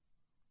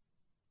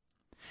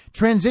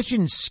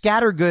 Transition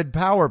Scattergood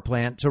power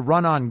plant to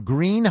run on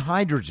green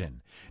hydrogen.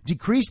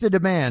 Decrease the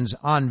demands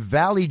on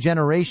Valley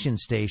Generation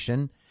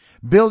Station.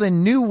 Build a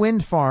new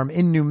wind farm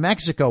in New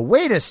Mexico.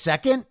 Wait a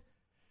second.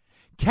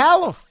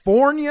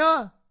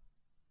 California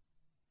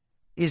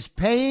is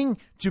paying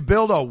to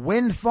build a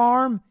wind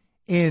farm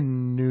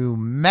in New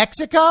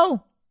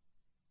Mexico?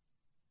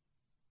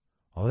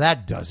 Oh,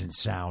 that doesn't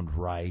sound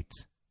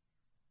right.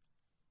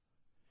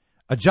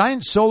 A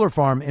giant solar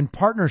farm in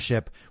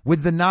partnership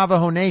with the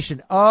Navajo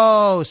Nation.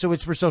 Oh, so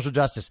it's for social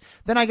justice.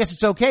 Then I guess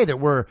it's okay that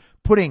we're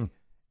putting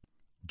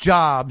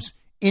jobs,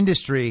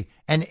 industry,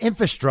 and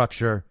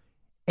infrastructure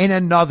in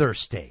another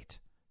state.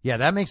 Yeah,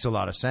 that makes a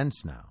lot of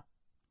sense now.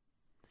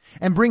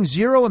 And bring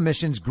zero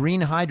emissions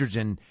green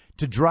hydrogen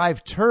to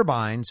drive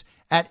turbines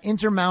at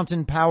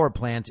Intermountain Power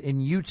Plant in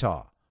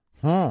Utah.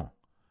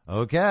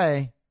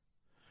 Okay.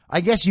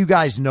 I guess you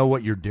guys know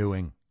what you're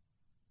doing.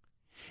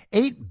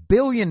 $8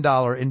 billion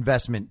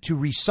investment to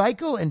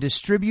recycle and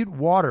distribute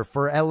water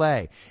for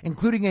LA,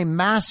 including a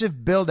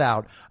massive build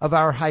out of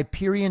our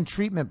Hyperion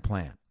treatment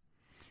plant.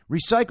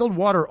 Recycled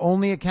water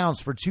only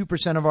accounts for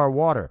 2% of our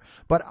water,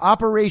 but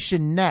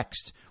Operation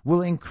Next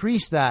will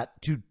increase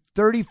that to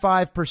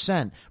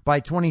 35% by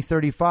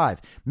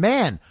 2035.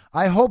 Man,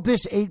 I hope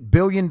this $8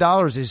 billion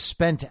is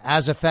spent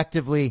as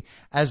effectively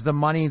as the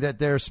money that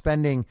they're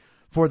spending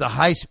for the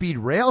high-speed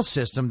rail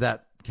system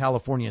that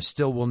California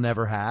still will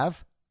never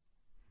have.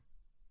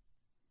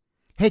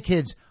 Hey,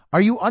 kids, are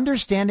you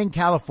understanding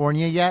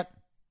California yet?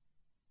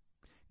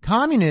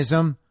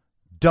 Communism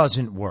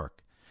doesn't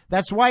work.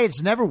 That's why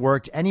it's never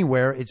worked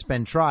anywhere it's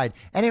been tried,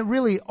 and it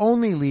really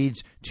only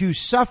leads to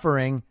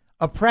suffering,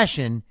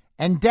 oppression,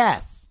 and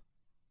death.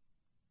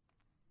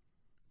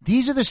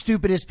 These are the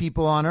stupidest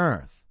people on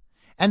earth.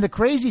 And the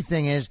crazy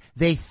thing is,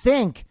 they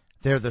think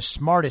they're the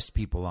smartest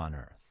people on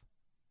earth.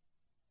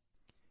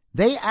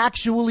 They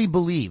actually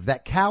believe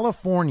that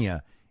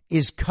California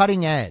is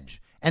cutting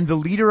edge and the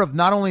leader of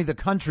not only the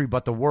country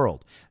but the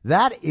world.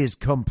 That is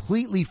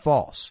completely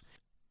false.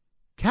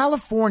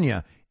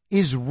 California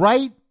is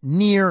right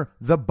near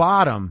the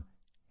bottom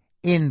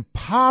in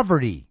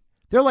poverty.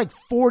 They're like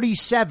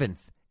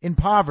 47th in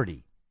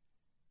poverty.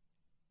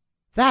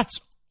 That's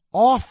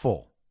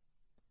awful.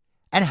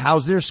 And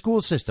how's their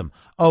school system?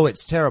 Oh,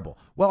 it's terrible.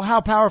 Well,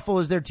 how powerful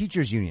is their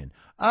teachers union?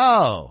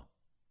 Oh,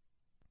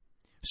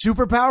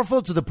 super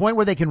powerful to the point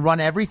where they can run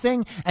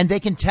everything, and they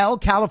can tell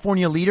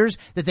California leaders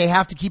that they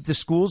have to keep the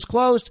schools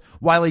closed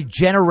while a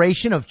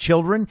generation of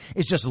children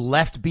is just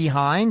left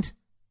behind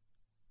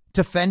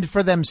to fend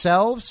for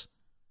themselves.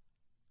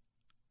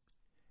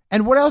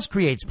 And what else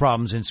creates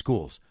problems in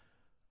schools?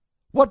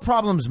 What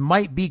problems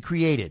might be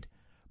created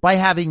by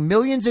having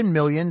millions and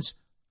millions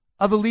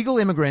of illegal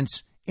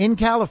immigrants in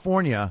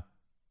California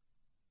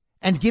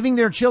and giving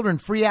their children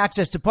free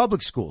access to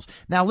public schools?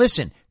 Now,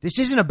 listen, this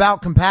isn't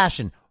about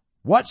compassion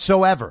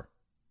whatsoever.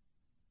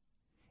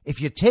 If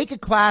you take a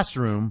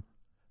classroom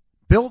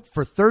built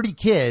for 30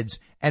 kids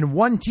and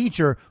one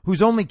teacher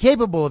who's only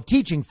capable of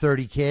teaching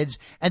 30 kids,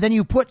 and then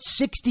you put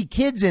 60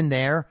 kids in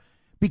there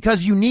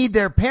because you need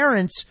their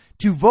parents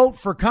to vote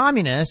for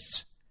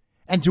communists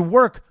and to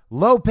work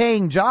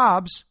low-paying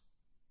jobs,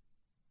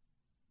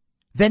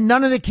 then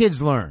none of the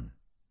kids learn.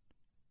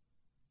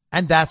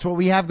 And that's what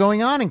we have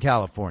going on in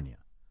California.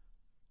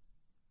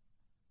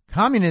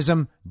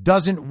 Communism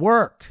doesn't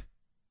work.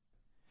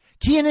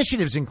 Key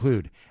initiatives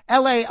include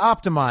LA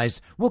Optimized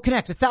will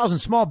connect 1,000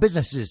 small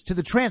businesses to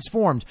the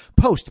transformed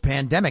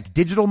post-pandemic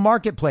digital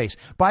marketplace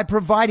by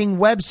providing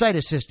website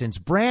assistance,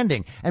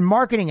 branding, and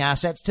marketing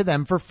assets to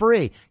them for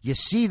free. You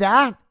see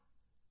that?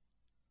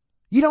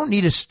 You don't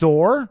need a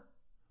store.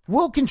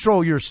 We'll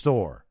control your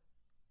store.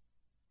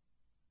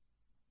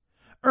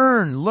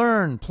 Earn,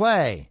 learn,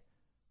 play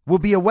will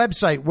be a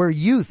website where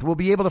youth will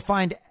be able to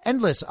find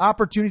endless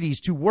opportunities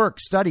to work,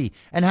 study,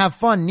 and have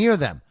fun near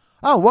them.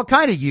 Oh, what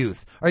kind of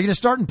youth? Are you going to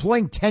start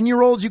employing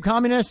 10-year-olds, you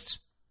communists?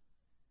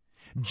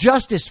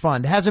 Justice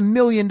Fund has $1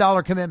 million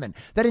commitment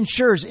that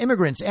ensures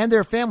immigrants and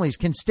their families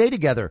can stay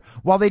together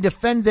while they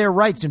defend their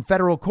rights in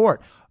federal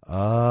court.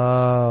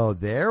 Oh,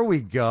 there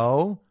we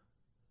go.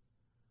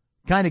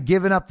 Kind of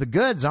giving up the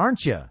goods,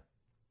 aren't you?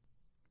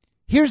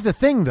 Here's the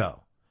thing,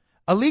 though.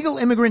 Illegal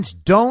immigrants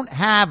don't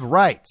have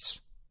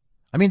rights.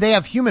 I mean, they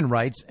have human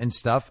rights and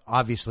stuff,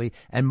 obviously,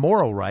 and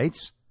moral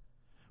rights.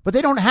 But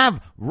they don't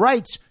have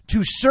rights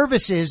to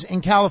services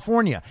in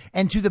California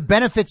and to the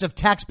benefits of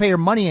taxpayer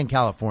money in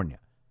California.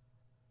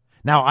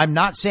 Now, I'm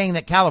not saying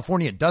that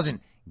California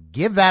doesn't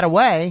give that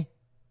away,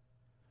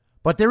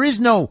 but there is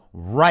no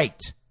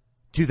right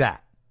to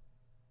that.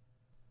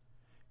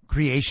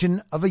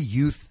 Creation of a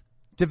youth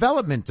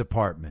development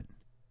department,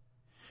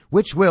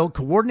 which will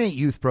coordinate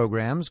youth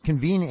programs,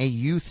 convene a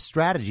youth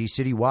strategy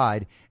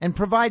citywide, and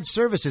provide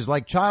services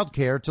like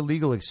childcare to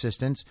legal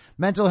assistance,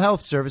 mental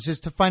health services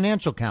to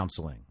financial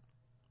counseling.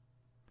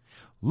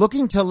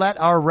 Looking to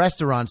let our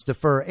restaurants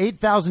defer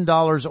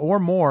 $8,000 or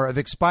more of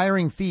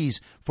expiring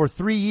fees for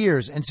 3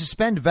 years and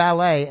suspend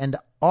valet and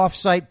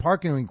off-site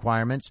parking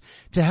requirements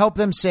to help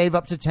them save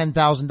up to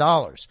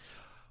 $10,000.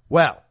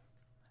 Well,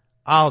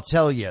 I'll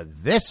tell you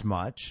this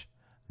much.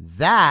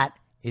 That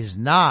is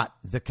not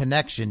the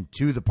connection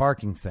to the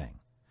parking thing.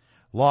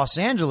 Los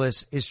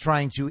Angeles is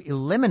trying to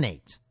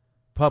eliminate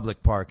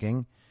public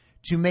parking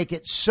to make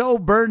it so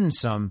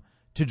burdensome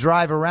to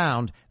drive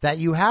around that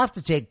you have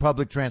to take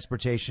public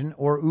transportation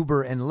or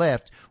Uber and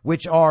Lyft,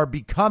 which are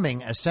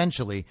becoming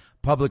essentially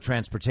public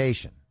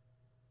transportation.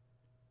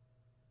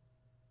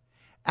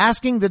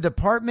 Asking the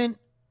Department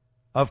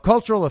of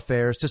Cultural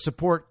Affairs to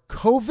support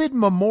COVID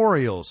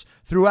memorials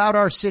throughout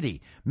our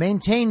city,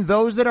 maintain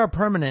those that are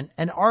permanent,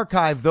 and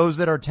archive those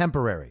that are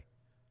temporary.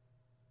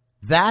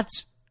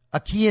 That's a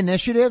key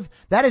initiative.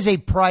 That is a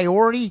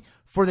priority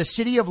for the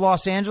city of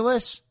Los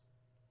Angeles.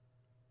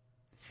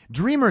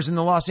 Dreamers in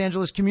the Los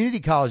Angeles Community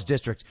College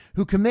District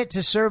who commit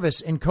to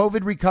service in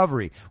COVID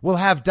recovery will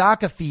have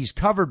DACA fees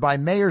covered by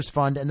Mayor's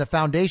Fund and the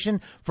Foundation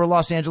for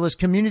Los Angeles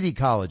Community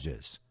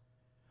Colleges.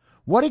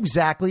 What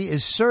exactly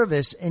is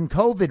service in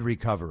COVID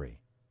recovery?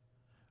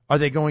 Are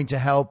they going to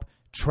help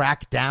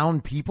track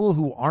down people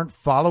who aren't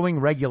following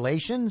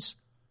regulations?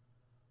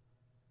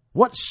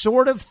 What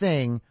sort of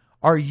thing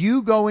are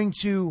you going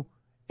to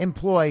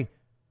employ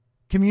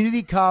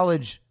community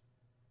college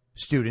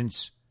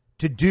students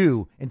to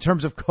do in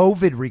terms of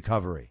COVID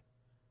recovery?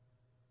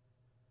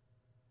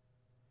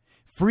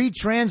 Free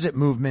transit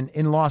movement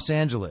in Los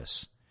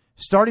Angeles,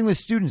 starting with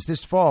students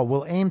this fall,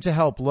 will aim to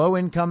help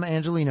low-income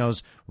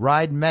Angelenos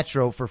ride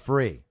Metro for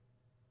free.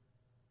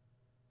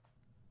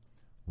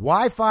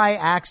 Wi-Fi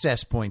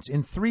access points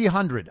in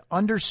 300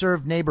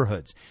 underserved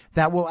neighborhoods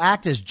that will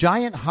act as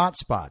giant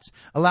hotspots,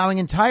 allowing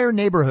entire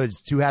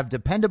neighborhoods to have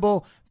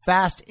dependable,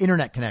 fast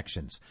internet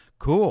connections.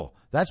 Cool.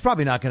 That's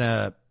probably not going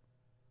to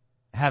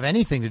have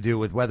anything to do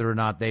with whether or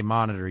not they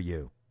monitor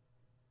you.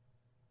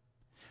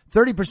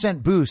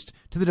 30% boost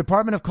to the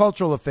Department of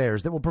Cultural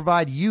Affairs that will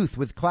provide youth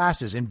with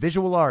classes in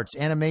visual arts,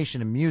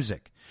 animation, and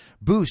music.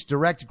 Boost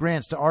direct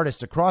grants to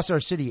artists across our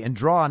city and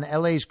draw on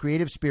LA's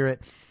creative spirit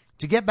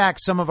to get back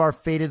some of our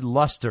faded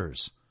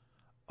lusters.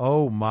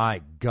 Oh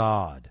my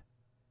God.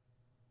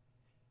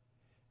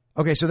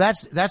 Okay, so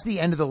that's the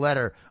end of the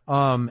letter.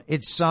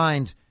 It's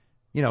signed,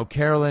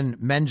 Carolyn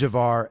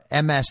Menjivar,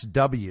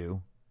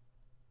 MSW.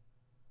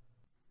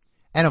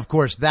 And of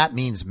course, that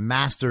means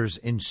Masters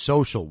in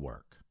Social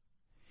Work.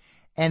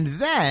 And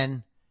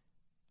then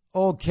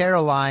old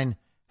Caroline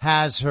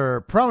has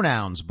her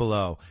pronouns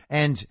below,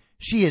 and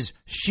she is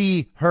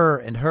she, her,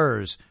 and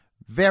hers.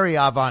 Very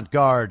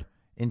avant-garde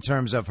in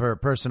terms of her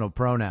personal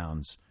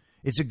pronouns.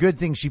 It's a good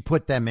thing she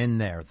put them in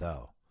there,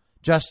 though,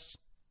 just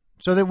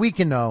so that we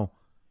can know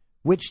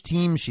which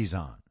team she's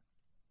on.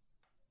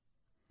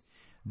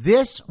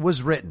 This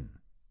was written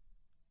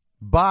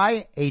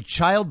by a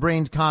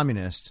child-brained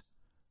communist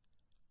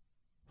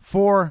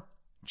for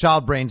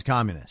child-brained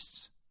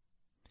communists.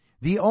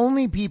 The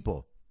only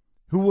people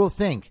who will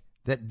think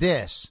that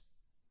this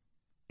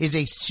is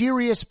a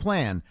serious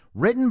plan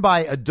written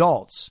by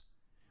adults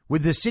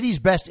with the city's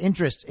best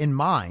interests in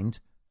mind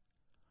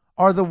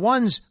are the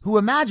ones who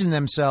imagine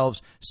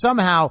themselves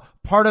somehow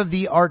part of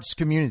the arts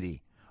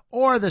community,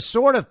 or the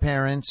sort of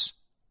parents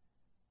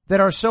that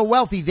are so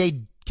wealthy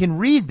they can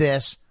read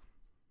this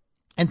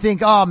and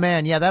think, oh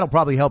man, yeah, that'll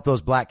probably help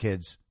those black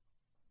kids.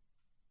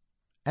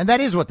 And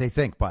that is what they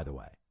think, by the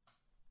way.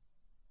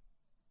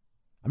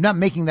 I'm not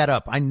making that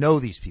up. I know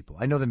these people.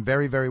 I know them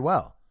very, very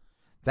well.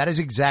 That is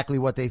exactly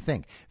what they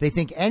think. They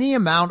think any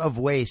amount of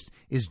waste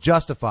is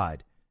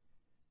justified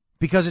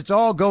because it's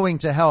all going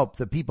to help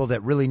the people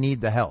that really need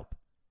the help.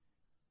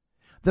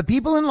 The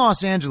people in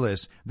Los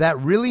Angeles that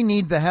really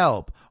need the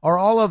help are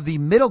all of the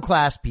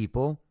middle-class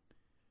people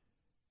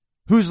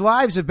whose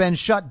lives have been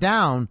shut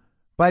down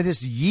by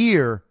this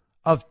year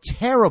of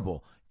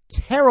terrible,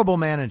 terrible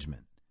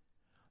management.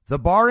 the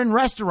bar and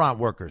restaurant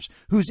workers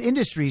whose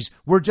industries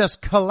were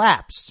just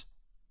collapsed,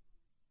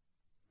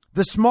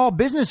 the small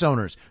business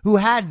owners who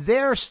had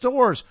their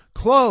stores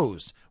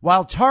closed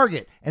while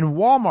Target and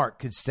Walmart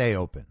could stay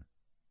open.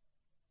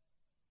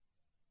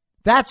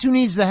 That's who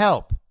needs the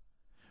help.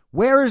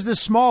 Where is the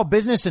small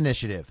business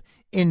initiative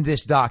in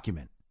this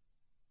document?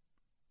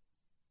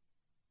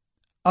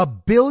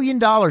 $1 billion,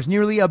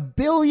 nearly $1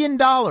 billion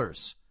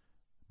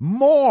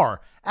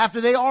more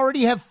after they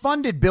already have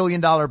funded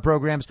billion-dollar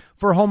programs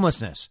for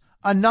homelessness.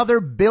 Another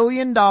 $1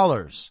 billion.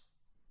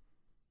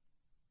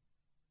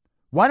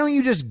 Why don't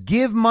you just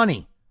give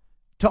money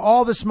to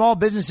all the small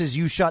businesses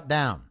you shut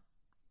down?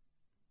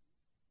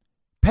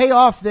 Pay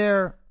off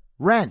their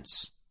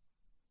rents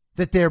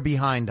that they're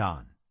behind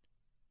on.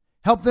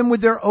 Help them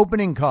with their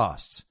opening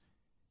costs.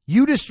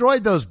 You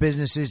destroyed those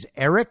businesses,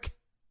 Eric.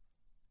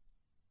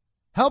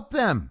 Help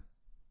them.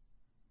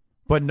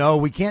 But no,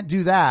 we can't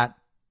do that.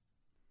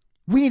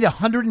 We need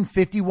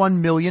 $151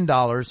 million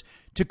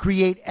to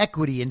create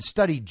equity and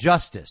study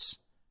justice.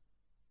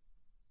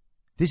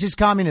 This is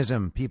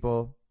communism,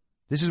 people.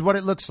 This is what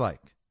it looks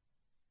like.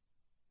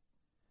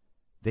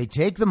 They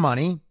take the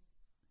money,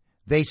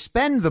 they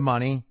spend the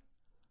money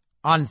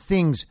on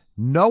things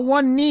no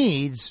one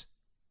needs,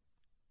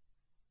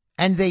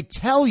 and they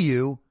tell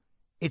you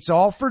it's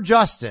all for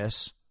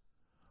justice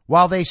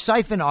while they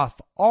siphon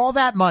off all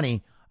that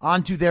money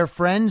onto their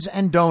friends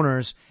and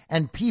donors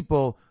and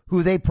people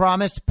who they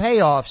promised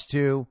payoffs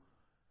to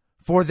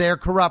for their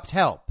corrupt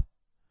help.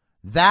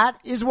 That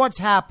is what's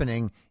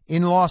happening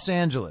in Los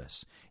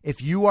Angeles.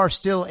 If you are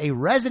still a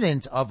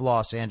resident of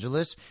Los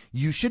Angeles,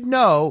 you should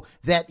know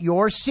that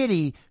your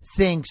city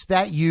thinks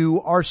that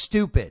you are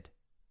stupid.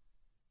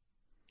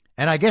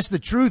 And I guess the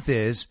truth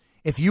is,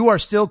 if you are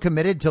still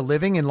committed to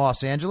living in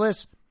Los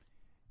Angeles,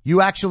 you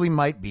actually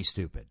might be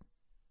stupid.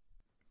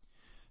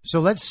 So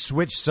let's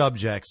switch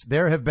subjects.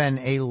 There have been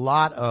a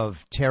lot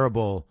of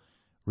terrible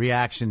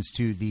reactions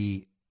to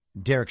the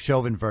Derek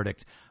Chauvin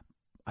verdict.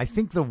 I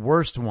think the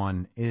worst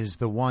one is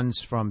the ones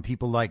from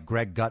people like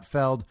Greg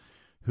Gutfeld,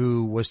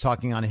 who was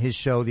talking on his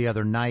show the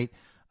other night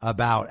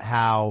about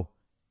how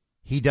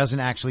he doesn't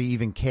actually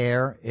even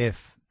care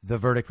if the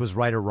verdict was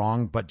right or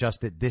wrong, but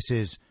just that this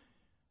is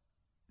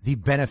the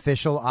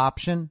beneficial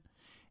option.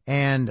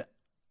 And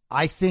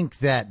I think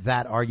that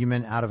that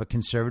argument out of a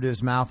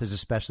conservative's mouth is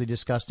especially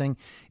disgusting.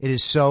 It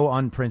is so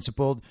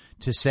unprincipled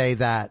to say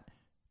that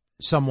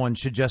someone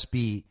should just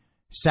be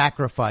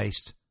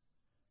sacrificed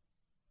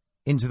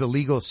into the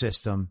legal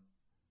system,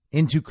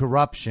 into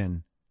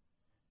corruption,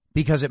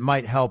 because it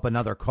might help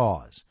another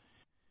cause.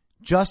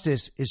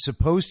 Justice is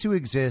supposed to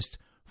exist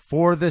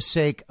for the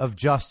sake of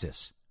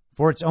justice,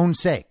 for its own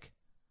sake,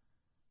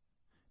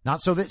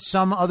 not so that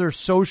some other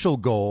social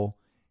goal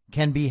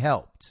can be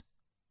helped.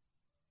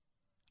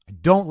 I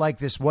don't like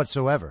this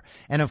whatsoever.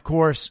 And of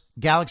course,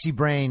 Galaxy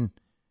Brain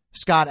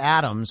Scott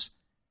Adams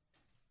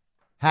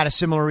had a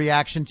similar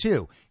reaction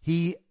too.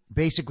 He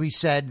basically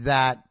said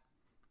that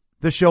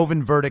the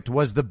Chauvin verdict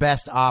was the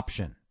best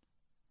option.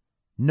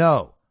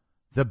 No.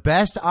 The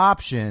best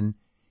option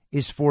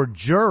is for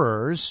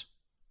jurors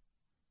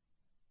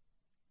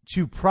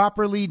to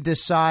properly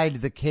decide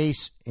the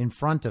case in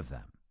front of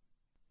them,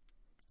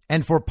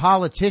 and for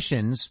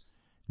politicians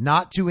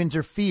not to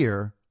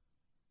interfere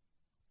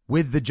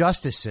with the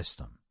justice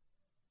system,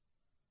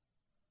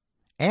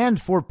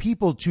 and for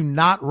people to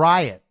not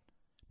riot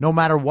no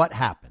matter what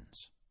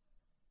happens.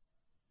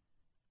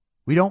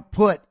 We don't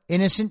put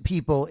innocent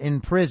people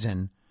in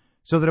prison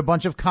so that a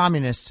bunch of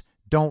communists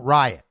don't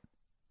riot.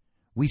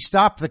 We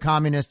stop the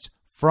communists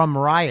from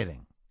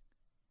rioting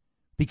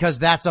because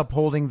that's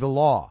upholding the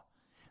law.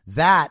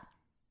 That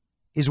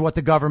is what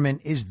the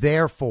government is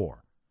there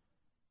for,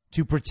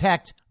 to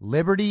protect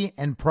liberty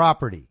and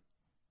property.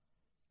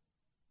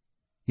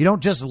 You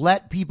don't just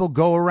let people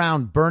go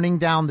around burning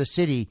down the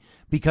city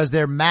because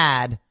they're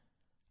mad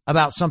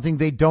about something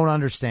they don't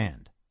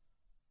understand.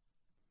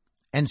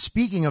 And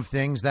speaking of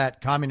things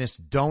that communists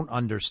don't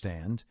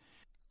understand,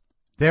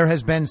 there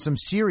has been some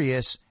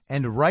serious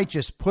and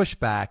righteous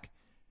pushback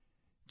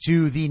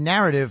to the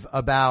narrative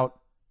about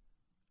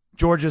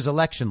Georgia's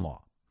election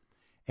law.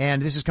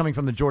 And this is coming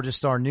from the Georgia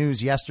Star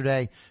News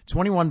yesterday.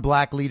 21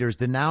 black leaders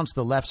denounced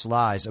the left's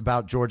lies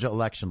about Georgia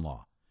election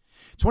law.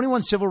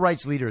 21 civil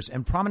rights leaders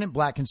and prominent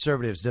black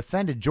conservatives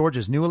defended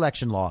Georgia's new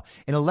election law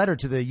in a letter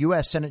to the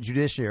U.S. Senate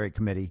Judiciary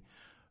Committee,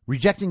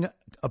 rejecting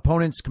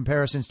opponents'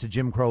 comparisons to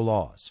Jim Crow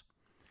laws.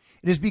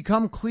 It has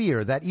become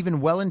clear that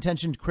even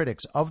well-intentioned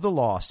critics of the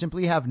law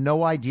simply have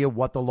no idea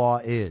what the law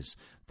is,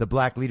 the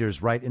black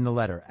leaders write in the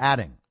letter,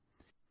 adding,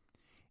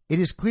 "It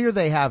is clear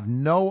they have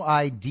no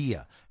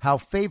idea how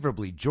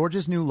favorably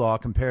Georgia's new law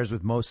compares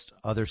with most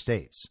other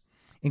states,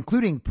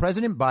 including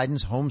President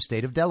Biden's home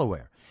state of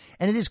Delaware.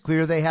 And it is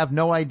clear they have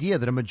no idea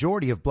that a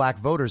majority of black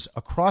voters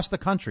across the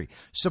country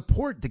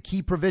support the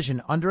key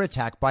provision under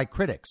attack by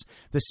critics,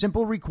 the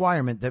simple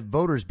requirement that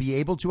voters be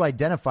able to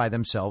identify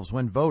themselves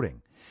when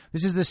voting.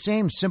 This is the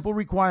same simple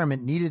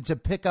requirement needed to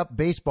pick up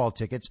baseball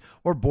tickets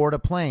or board a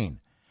plane,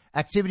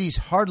 activities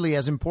hardly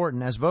as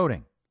important as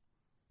voting."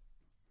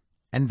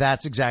 And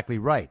that's exactly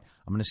right.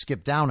 I'm going to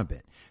skip down a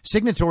bit.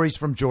 Signatories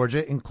from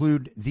Georgia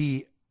include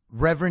the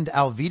Reverend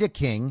Alveda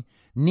King,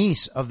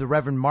 niece of the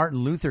Reverend Martin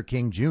Luther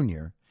King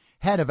Jr.,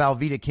 head of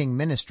Alveda King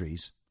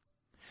Ministries,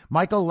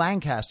 Michael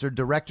Lancaster,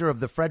 director of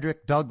the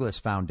Frederick Douglass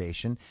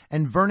Foundation,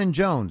 and Vernon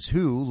Jones,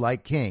 who,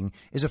 like King,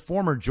 is a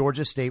former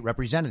Georgia state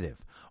representative.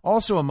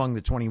 Also among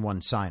the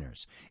 21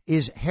 signers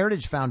is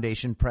Heritage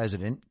Foundation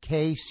president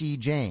K.C.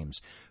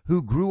 James,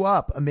 who grew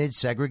up amid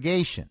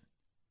segregation.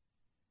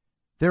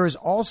 There is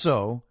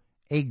also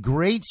a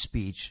great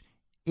speech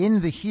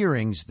in the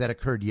hearings that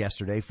occurred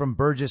yesterday from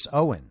Burgess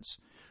Owens,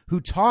 who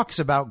talks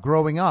about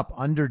growing up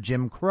under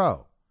Jim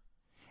Crow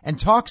and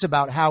talks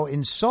about how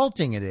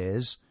insulting it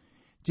is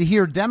to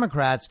hear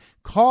Democrats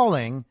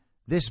calling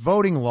this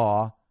voting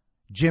law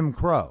Jim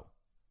Crow.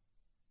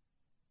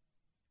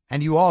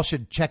 And you all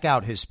should check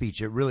out his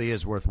speech. It really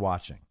is worth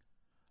watching.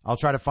 I'll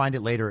try to find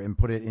it later and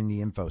put it in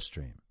the info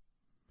stream.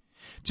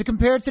 To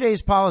compare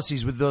today's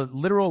policies with the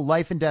literal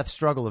life and death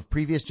struggle of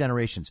previous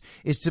generations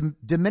is to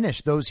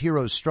diminish those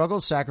heroes'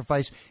 struggles,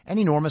 sacrifice, and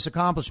enormous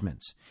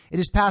accomplishments. It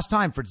is past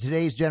time for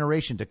today's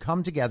generation to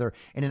come together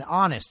in an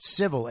honest,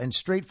 civil, and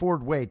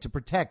straightforward way to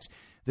protect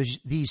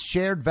these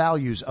shared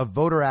values of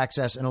voter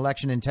access and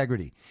election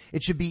integrity.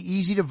 It should be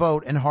easy to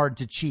vote and hard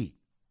to cheat.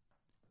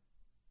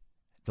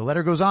 The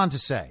letter goes on to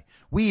say,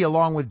 we,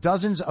 along with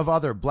dozens of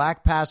other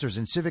black pastors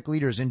and civic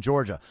leaders in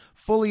Georgia,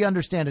 fully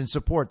understand and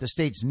support the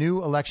state's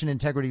new election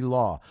integrity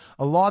law,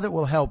 a law that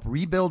will help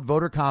rebuild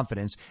voter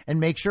confidence and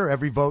make sure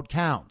every vote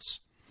counts.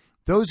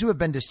 Those who have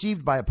been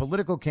deceived by a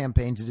political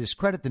campaign to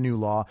discredit the new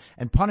law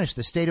and punish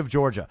the state of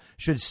Georgia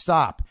should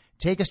stop,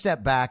 take a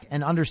step back,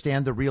 and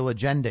understand the real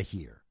agenda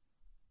here.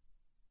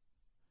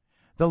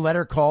 The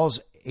letter calls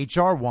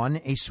H.R.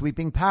 1 a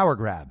sweeping power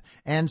grab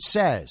and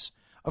says,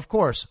 of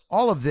course,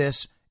 all of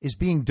this is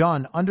being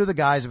done under the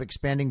guise of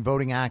expanding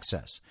voting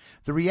access.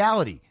 The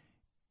reality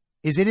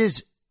is it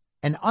is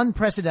an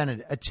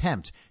unprecedented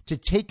attempt to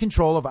take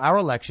control of our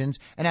elections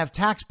and have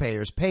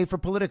taxpayers pay for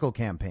political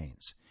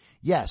campaigns.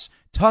 Yes,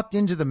 tucked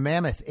into the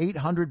mammoth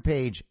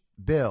 800-page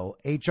bill,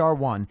 H.R.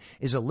 1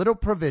 is a little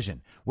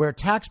provision where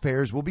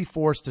taxpayers will be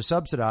forced to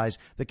subsidize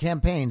the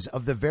campaigns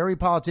of the very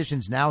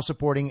politicians now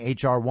supporting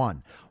H.R.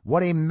 1.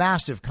 What a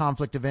massive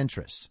conflict of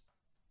interest.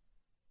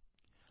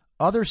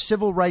 Other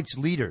civil rights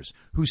leaders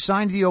who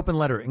signed the open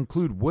letter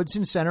include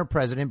Woodson Center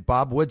President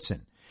Bob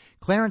Woodson,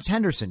 Clarence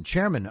Henderson,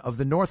 chairman of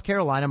the North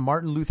Carolina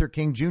Martin Luther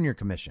King Jr.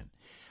 Commission,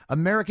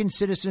 American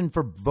Citizen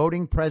for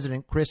Voting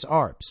President Chris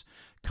Arps,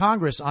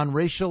 Congress on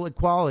Racial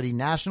Equality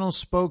National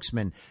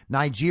Spokesman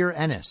Niger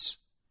Ennis,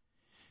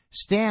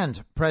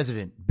 Stand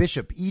President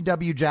Bishop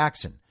E.W.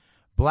 Jackson,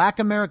 Black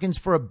Americans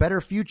for a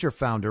Better Future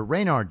founder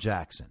Raynard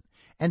Jackson,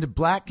 and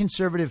Black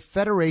Conservative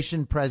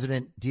Federation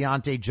President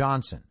Deontay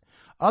Johnson.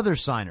 Other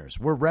signers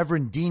were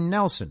Reverend Dean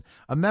Nelson,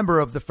 a member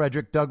of the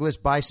Frederick Douglass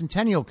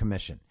Bicentennial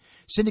Commission,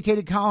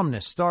 syndicated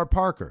columnist Star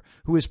Parker,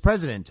 who is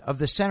president of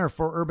the Center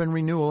for Urban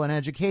Renewal and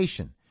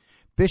Education,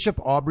 Bishop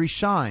Aubrey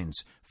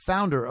Shines,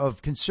 founder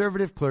of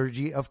Conservative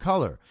Clergy of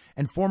Color,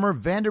 and former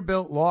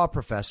Vanderbilt law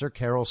professor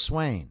Carol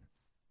Swain.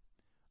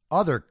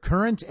 Other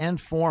current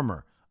and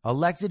former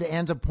elected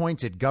and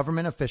appointed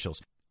government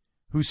officials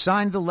who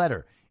signed the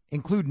letter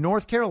include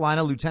North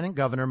Carolina Lieutenant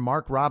Governor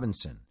Mark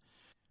Robinson,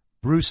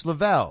 Bruce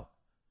Lavelle,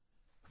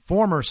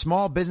 former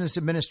Small Business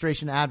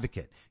Administration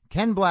advocate,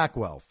 Ken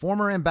Blackwell,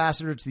 former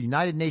ambassador to the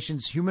United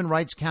Nations Human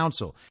Rights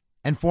Council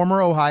and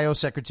former Ohio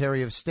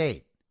Secretary of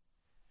State,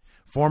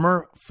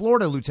 former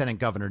Florida Lieutenant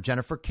Governor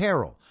Jennifer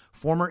Carroll,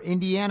 former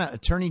Indiana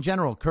Attorney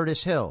General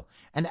Curtis Hill,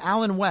 and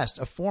Alan West,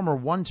 a former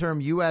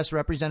one-term U.S.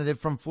 representative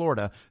from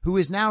Florida who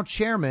is now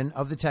chairman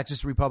of the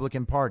Texas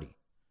Republican Party.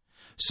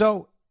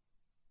 So,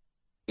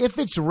 if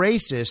it's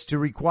racist to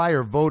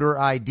require voter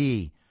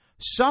ID,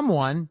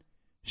 someone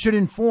should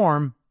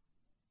inform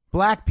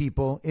black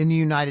people in the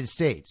United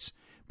States,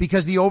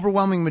 because the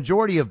overwhelming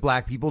majority of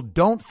black people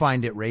don't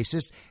find it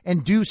racist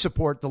and do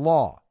support the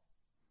law.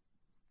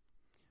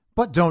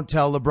 But don't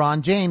tell LeBron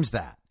James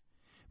that,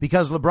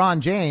 because LeBron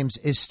James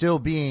is still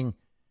being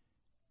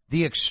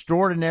the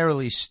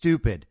extraordinarily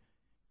stupid,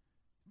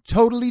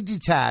 totally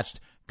detached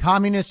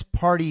Communist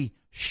Party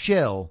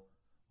shill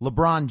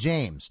LeBron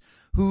James,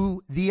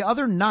 who the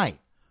other night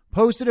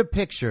posted a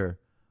picture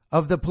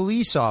of the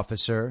police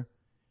officer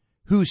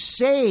who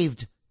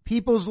saved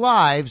people's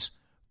lives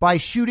by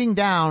shooting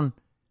down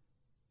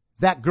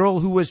that girl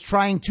who was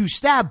trying to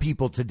stab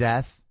people to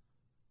death.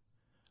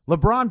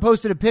 LeBron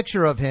posted a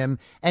picture of him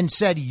and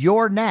said,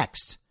 "You're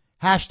next."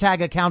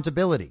 Hashtag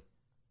accountability.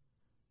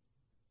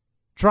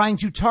 Trying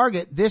to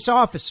target this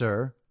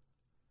officer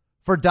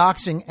for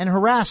doxing and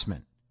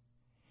harassment.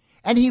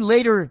 And he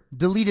later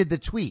deleted the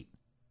tweet,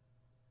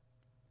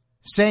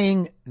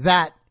 saying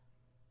that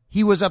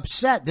he was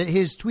upset that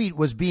his tweet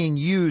was being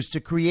used to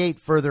create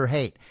further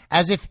hate,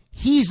 as if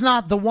he's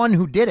not the one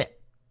who did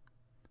it.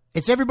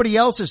 It's everybody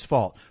else's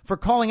fault for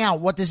calling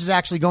out what this is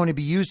actually going to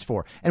be used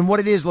for and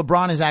what it is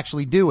LeBron is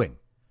actually doing.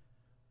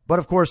 But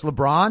of course,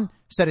 LeBron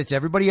said it's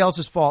everybody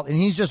else's fault, and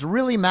he's just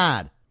really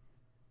mad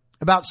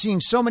about seeing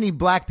so many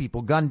black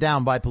people gunned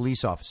down by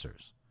police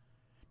officers.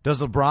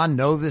 Does LeBron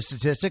know the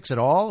statistics at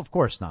all? Of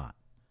course not.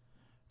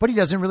 But he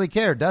doesn't really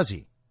care, does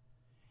he?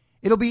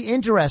 It'll be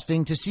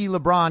interesting to see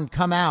LeBron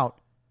come out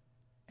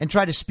and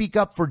try to speak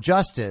up for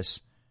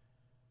justice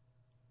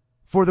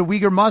for the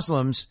Uyghur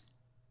Muslims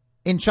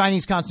in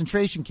Chinese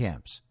concentration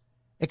camps.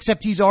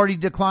 Except he's already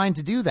declined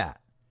to do that.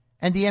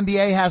 And the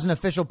NBA has an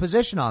official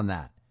position on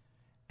that.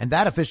 And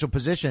that official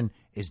position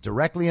is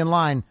directly in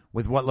line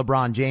with what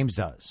LeBron James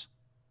does.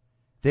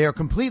 They are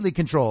completely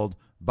controlled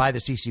by the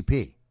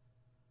CCP.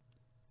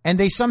 And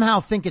they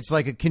somehow think it's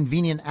like a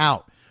convenient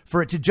out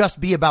for it to just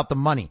be about the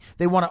money.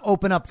 They want to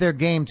open up their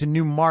game to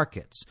new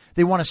markets.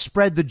 They want to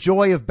spread the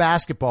joy of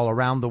basketball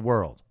around the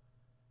world.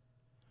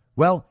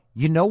 Well,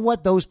 you know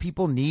what those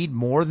people need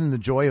more than the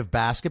joy of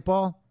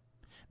basketball?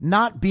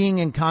 Not being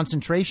in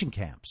concentration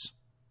camps.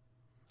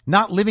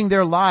 Not living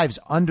their lives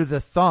under the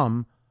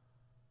thumb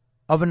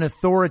of an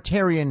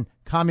authoritarian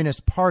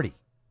communist party.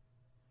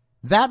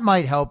 That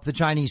might help the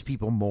Chinese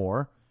people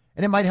more,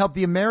 and it might help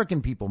the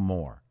American people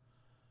more.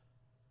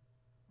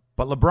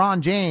 But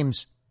LeBron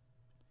James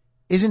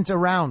isn't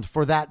around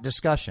for that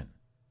discussion.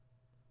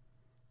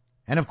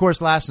 And of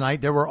course, last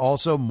night, there were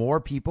also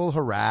more people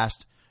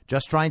harassed,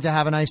 just trying to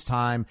have a nice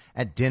time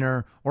at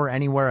dinner or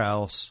anywhere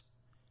else.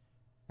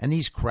 And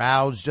these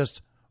crowds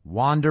just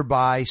wander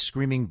by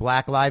screaming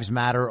Black Lives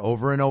Matter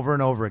over and over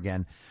and over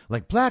again.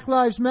 Like, Black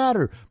Lives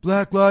Matter,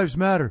 Black Lives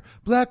Matter,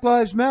 Black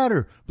Lives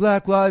Matter,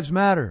 Black Lives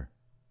Matter.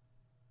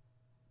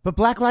 But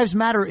Black Lives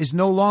Matter is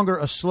no longer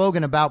a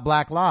slogan about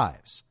black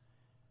lives.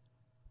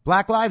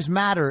 Black Lives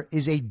Matter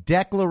is a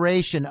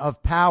declaration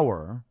of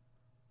power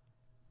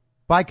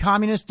by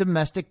communist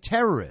domestic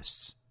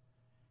terrorists.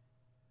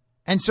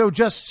 And so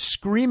just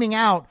screaming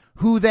out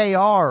who they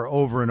are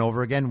over and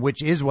over again,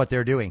 which is what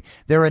they're doing.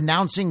 They're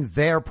announcing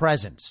their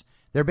presence.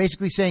 They're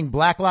basically saying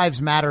Black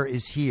Lives Matter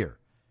is here.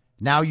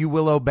 Now you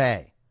will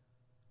obey.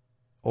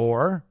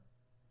 Or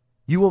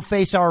you will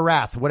face our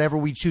wrath, whatever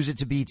we choose it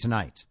to be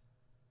tonight.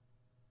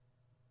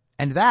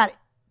 And that,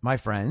 my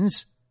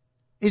friends,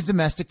 is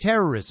domestic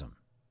terrorism.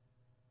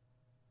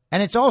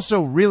 And it's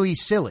also really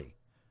silly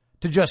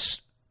to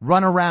just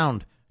run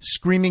around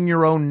screaming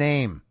your own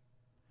name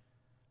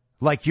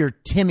like you're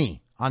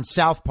Timmy on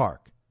South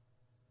Park.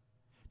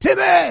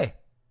 Timmy!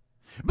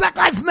 Black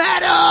Lives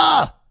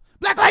Matter!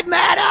 Black Lives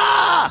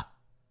Matter!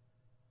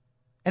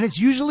 And it's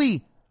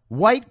usually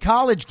white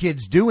college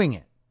kids doing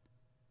it.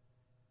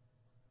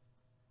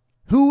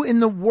 Who in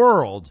the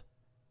world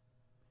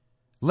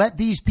let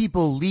these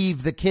people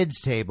leave the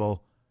kids'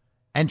 table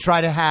and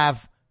try to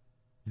have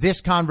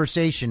this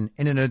conversation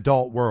in an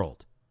adult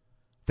world?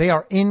 They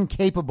are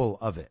incapable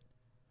of it.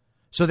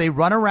 So they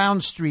run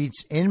around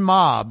streets in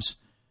mobs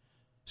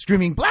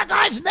screaming, Black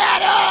Lives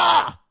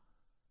Matter!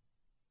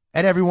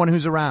 At everyone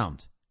who's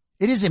around.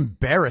 It is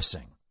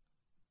embarrassing.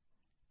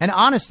 And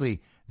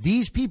honestly,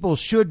 these people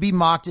should be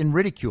mocked and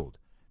ridiculed.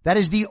 That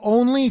is the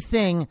only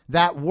thing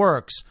that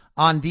works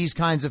on these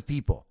kinds of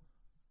people.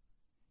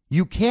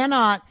 You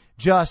cannot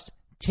just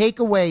take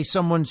away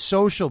someone's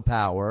social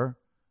power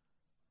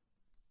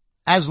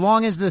as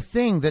long as the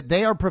thing that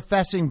they are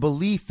professing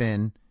belief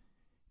in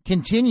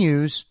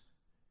continues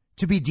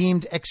to be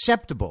deemed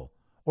acceptable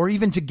or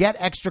even to get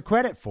extra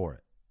credit for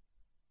it.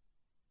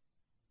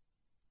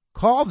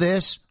 Call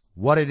this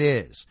what it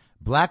is.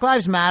 Black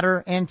Lives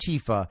Matter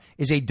Antifa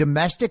is a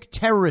domestic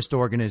terrorist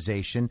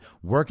organization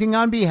working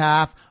on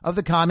behalf of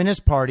the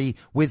Communist Party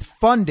with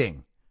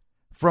funding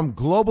from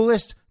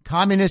globalist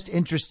communist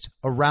interests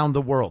around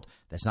the world.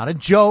 That's not a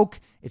joke.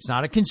 It's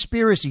not a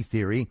conspiracy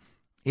theory.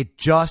 It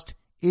just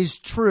is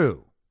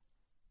true.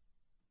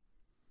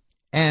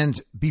 And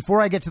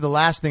before I get to the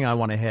last thing I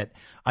want to hit,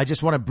 I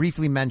just want to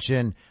briefly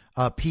mention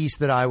a piece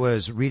that I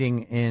was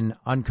reading in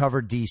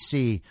Uncovered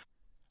DC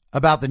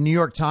about the New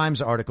York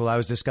Times article I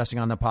was discussing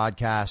on the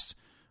podcast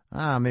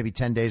maybe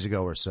 10 days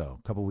ago or so,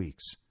 a couple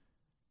weeks,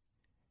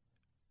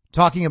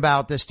 talking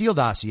about the Steele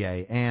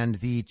dossier and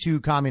the two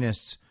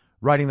communists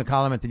writing the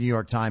column at the New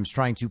York Times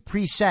trying to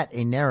preset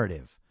a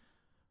narrative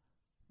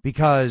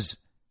because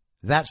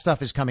that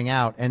stuff is coming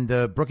out and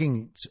the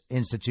Brookings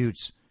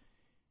Institute's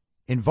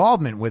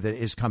involvement with it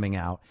is coming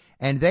out,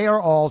 and they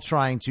are all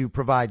trying to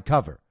provide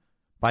cover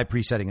by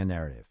presetting a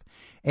narrative.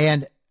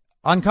 And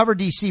Uncover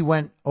DC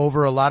went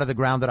over a lot of the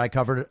ground that I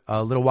covered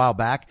a little while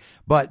back,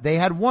 but they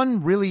had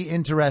one really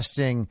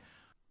interesting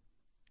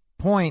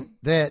point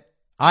that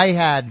I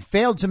had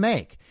failed to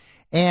make,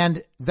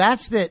 and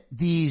that's that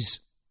these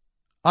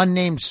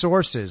unnamed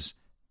sources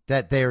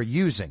that they're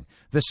using,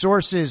 the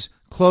sources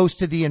close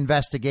to the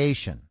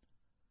investigation,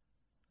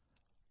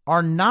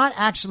 are not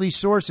actually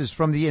sources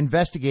from the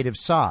investigative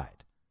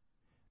side.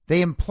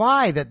 They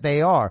imply that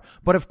they are,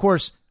 but of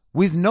course,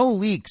 with no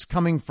leaks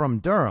coming from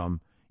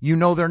Durham, you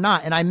know they're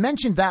not. And I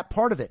mentioned that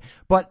part of it,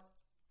 but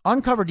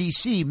Uncover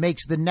DC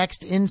makes the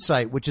next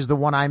insight, which is the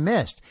one I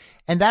missed.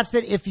 And that's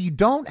that if you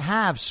don't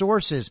have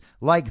sources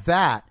like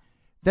that,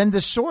 then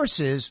the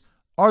sources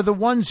are the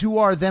ones who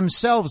are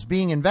themselves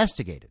being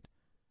investigated.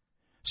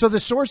 So the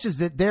sources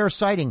that they're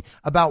citing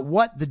about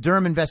what the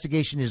Durham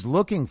investigation is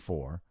looking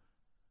for,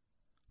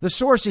 the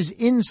source is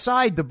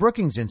inside the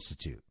Brookings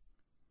Institute.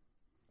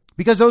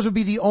 Because those would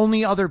be the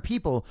only other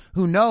people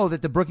who know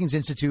that the Brookings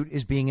Institute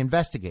is being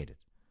investigated.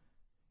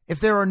 If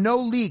there are no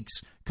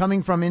leaks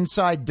coming from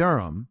inside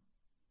Durham,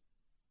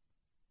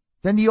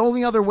 then the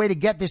only other way to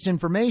get this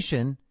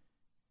information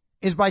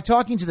is by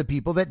talking to the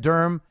people that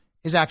Durham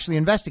is actually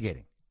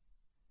investigating.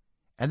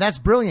 And that's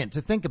brilliant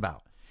to think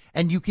about.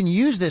 And you can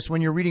use this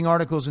when you're reading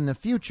articles in the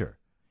future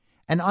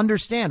and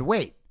understand,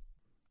 wait,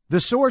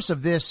 the source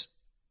of this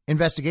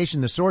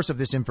investigation, the source of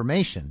this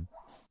information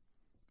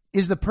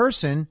is the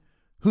person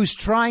who's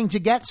trying to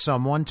get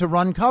someone to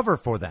run cover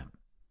for them.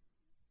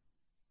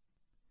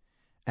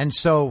 And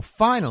so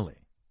finally,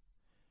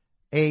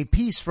 a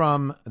piece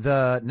from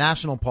the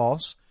National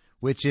Pulse,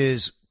 which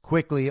is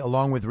quickly,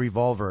 along with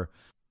Revolver,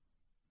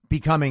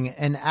 becoming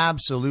an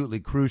absolutely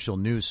crucial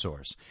news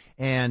source.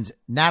 And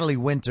Natalie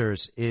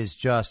Winters is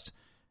just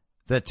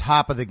the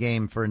top of the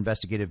game for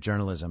investigative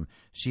journalism.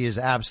 She is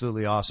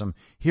absolutely awesome.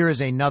 Here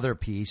is another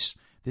piece.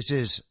 This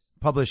is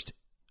published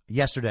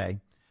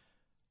yesterday.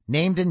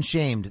 Named and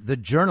shamed the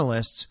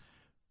journalists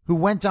who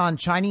went on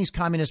Chinese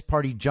Communist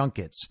Party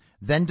junkets,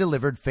 then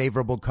delivered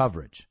favorable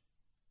coverage.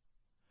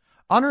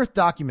 Unearthed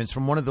documents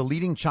from one of the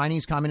leading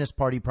Chinese Communist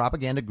Party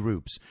propaganda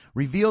groups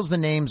reveals the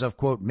names of,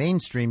 quote,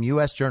 mainstream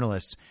U.S.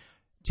 journalists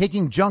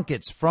taking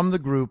junkets from the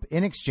group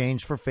in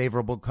exchange for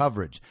favorable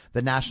coverage,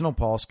 the National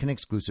Pulse can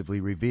exclusively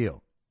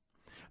reveal.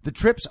 The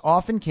trips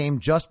often came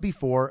just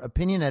before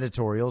opinion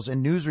editorials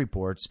and news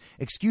reports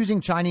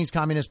excusing Chinese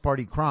Communist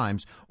Party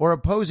crimes or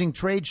opposing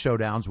trade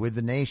showdowns with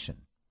the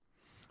nation.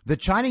 The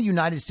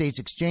China-United States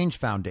Exchange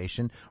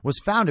Foundation was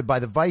founded by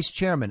the vice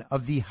chairman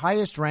of the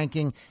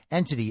highest-ranking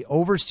entity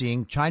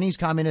overseeing Chinese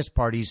Communist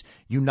Party's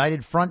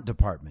United Front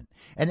Department,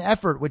 an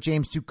effort which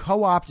aims to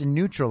co-opt and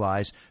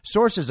neutralize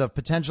sources of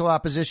potential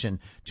opposition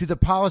to the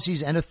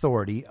policies and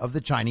authority of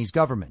the Chinese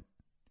government.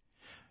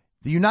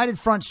 The United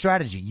Front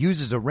strategy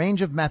uses a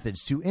range of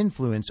methods to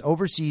influence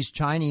overseas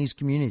Chinese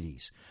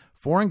communities,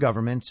 foreign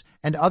governments,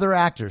 and other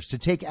actors to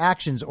take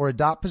actions or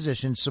adopt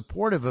positions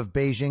supportive of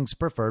Beijing's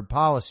preferred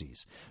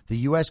policies, the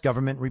U.S.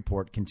 government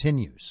report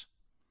continues.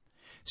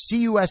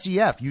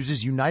 CUSEF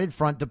uses United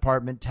Front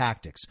Department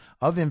tactics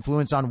of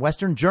influence on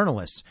Western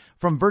journalists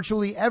from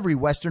virtually every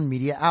Western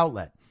media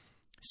outlet: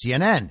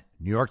 CNN,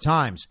 New York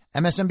Times,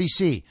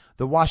 MSNBC,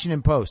 The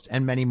Washington Post,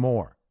 and many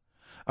more.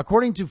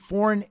 According to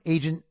Foreign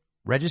Agent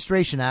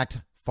Registration Act,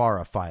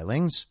 FARA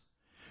filings,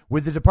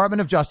 with the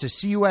Department of Justice,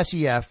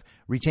 CUSEF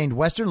retained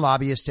Western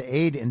lobbyists to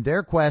aid in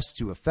their quest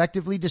to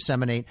effectively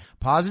disseminate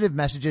positive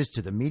messages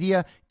to the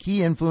media, key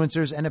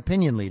influencers and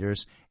opinion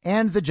leaders,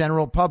 and the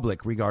general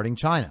public regarding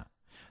China.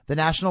 The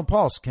National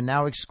Pulse can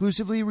now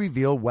exclusively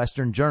reveal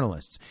Western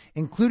journalists,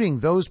 including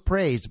those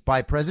praised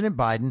by President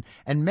Biden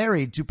and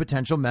married to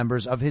potential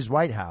members of his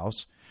White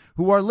House,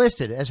 who are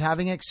listed as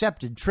having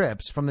accepted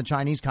trips from the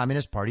Chinese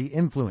Communist Party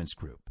influence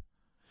group.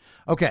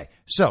 Okay,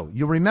 so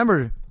you'll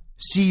remember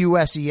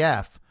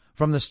CUSEF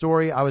from the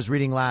story I was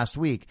reading last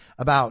week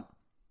about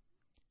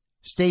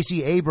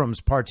Stacey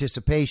Abrams'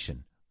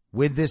 participation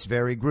with this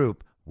very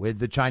group, with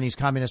the Chinese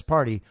Communist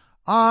Party,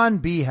 on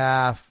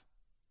behalf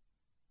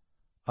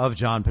of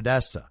John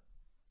Podesta.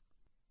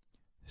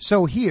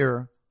 So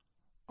here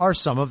are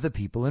some of the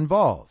people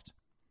involved.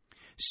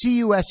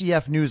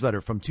 CUSEF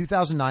newsletter from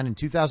 2009 and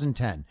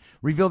 2010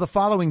 revealed the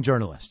following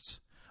journalists: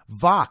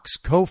 Vox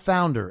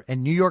co-founder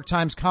and New York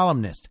Times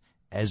columnist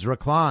Ezra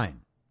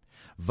Klein,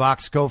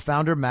 Vox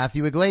co-founder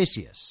Matthew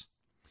Iglesias,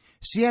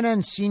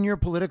 CNN senior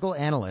political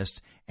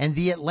analyst and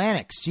The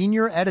Atlantic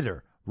senior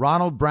editor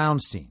Ronald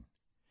Brownstein,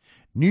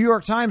 New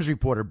York Times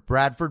reporter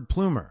Bradford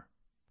Plumer,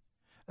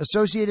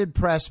 Associated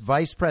Press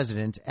vice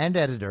president and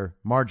editor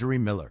Marjorie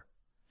Miller,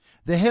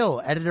 The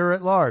Hill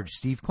editor-at-large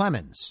Steve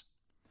Clemens,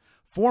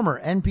 former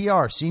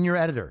NPR senior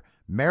editor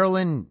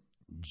Marilyn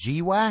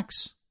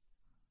Gewax,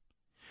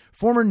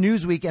 former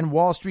Newsweek and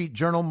Wall Street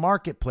Journal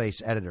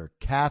Marketplace editor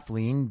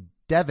Kathleen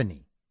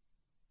Devaney,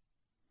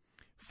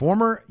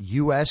 former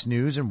U.S.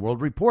 News and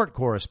World Report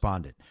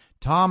correspondent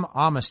Tom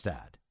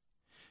Amistad,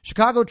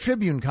 Chicago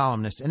Tribune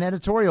columnist and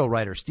editorial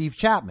writer Steve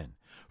Chapman,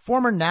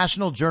 former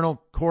National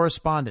Journal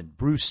correspondent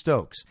Bruce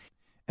Stokes,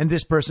 and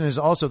this person is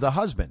also the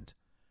husband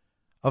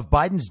of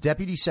Biden's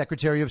Deputy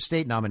Secretary of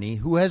State nominee,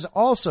 who has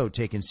also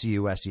taken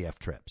CUSEF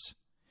trips,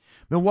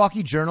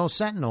 Milwaukee Journal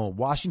Sentinel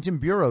Washington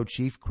Bureau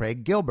Chief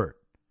Craig Gilbert,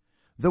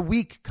 The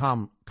Week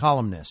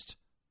columnist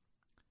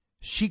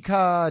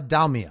Shika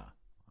Dalmia,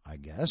 I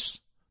guess,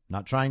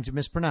 not trying to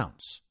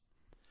mispronounce.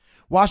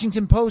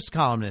 Washington Post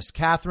columnist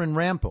Catherine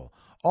Rampel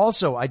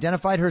also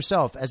identified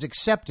herself as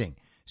accepting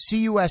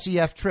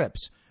CUSEF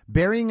trips,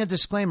 burying a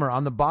disclaimer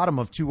on the bottom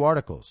of two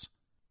articles.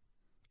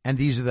 And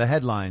these are the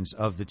headlines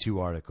of the two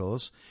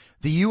articles: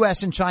 The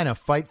U.S. and China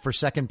fight for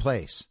second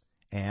place,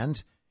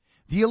 and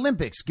The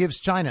Olympics gives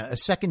China a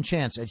second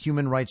chance at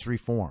human rights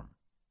reform.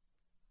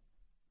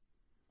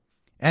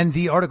 And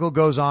the article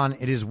goes on.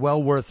 It is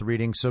well worth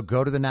reading. So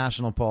go to the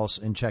National Pulse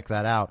and check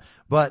that out.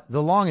 But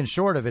the long and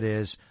short of it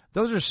is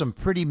those are some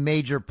pretty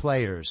major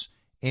players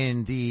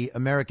in the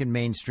American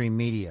mainstream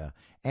media.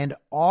 And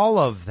all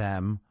of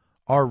them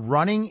are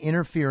running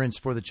interference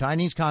for the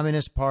Chinese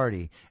Communist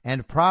Party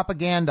and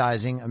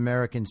propagandizing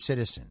American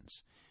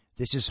citizens.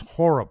 This is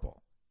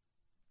horrible.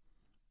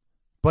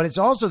 But it's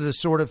also the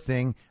sort of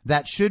thing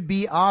that should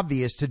be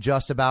obvious to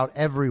just about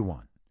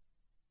everyone.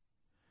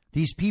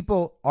 These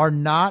people are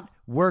not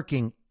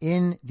working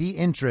in the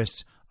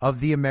interests of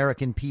the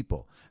American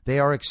people. They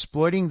are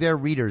exploiting their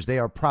readers. They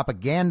are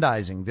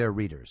propagandizing their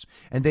readers.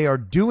 And they are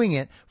doing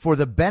it for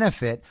the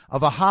benefit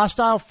of a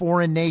hostile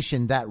foreign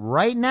nation that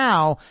right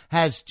now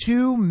has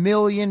 2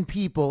 million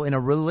people in a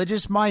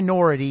religious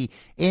minority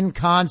in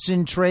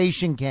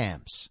concentration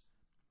camps.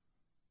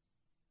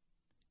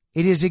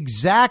 It is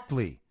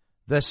exactly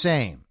the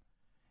same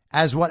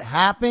as what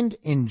happened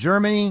in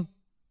Germany.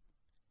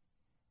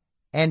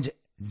 And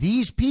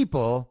these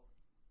people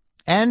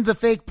and the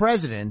fake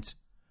president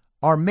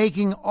are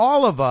making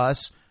all of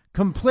us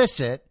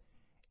complicit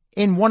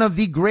in one of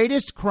the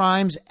greatest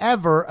crimes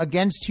ever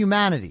against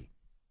humanity.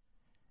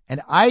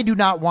 And I do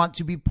not want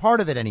to be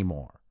part of it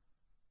anymore.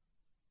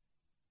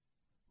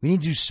 We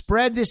need to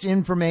spread this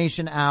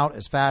information out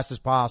as fast as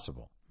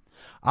possible.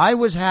 I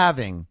was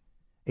having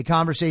a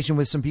conversation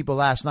with some people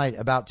last night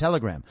about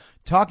Telegram,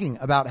 talking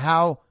about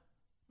how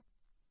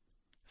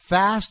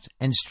fast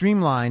and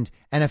streamlined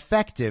and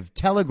effective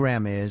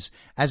Telegram is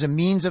as a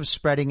means of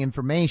spreading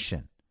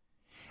information.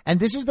 And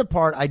this is the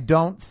part I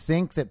don't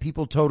think that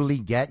people totally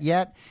get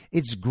yet.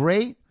 It's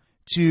great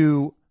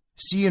to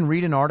see and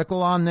read an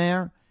article on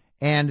there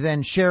and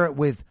then share it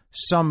with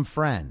some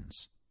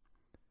friends.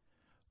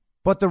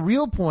 But the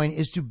real point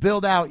is to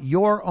build out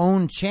your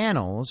own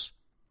channels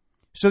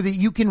so that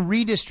you can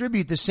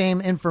redistribute the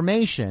same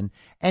information.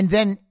 And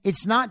then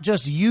it's not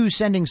just you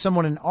sending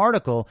someone an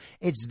article.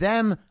 It's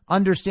them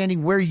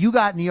understanding where you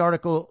got the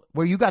article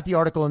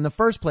in the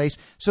first place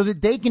so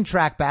that they can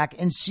track back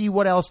and see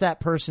what else that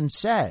person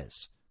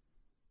says.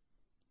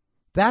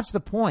 That's the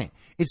point.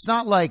 It's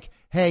not like,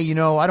 hey, I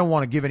don't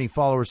want to give any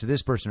followers to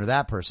this person or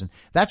that person.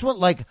 That's what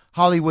like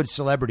Hollywood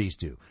celebrities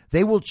do.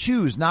 They will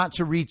choose not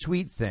to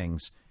retweet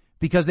things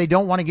because they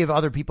don't want to give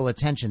other people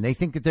attention. They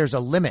think that there's a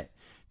limit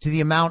to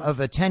the amount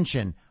of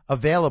attention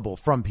available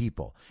from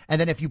people.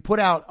 And then if you put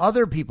out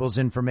other people's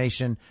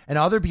information and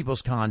other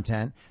people's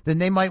content, then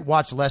they might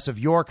watch less of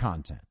your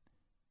content.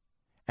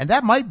 And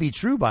that might be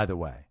true, by the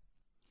way.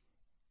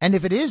 And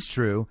if it is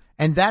true,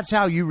 and that's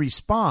how you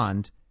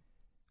respond,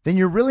 then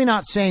you're really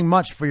not saying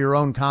much for your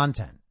own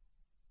content.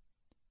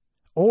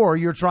 Or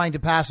you're trying to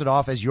pass it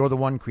off as you're the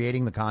one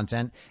creating the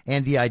content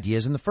and the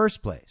ideas in the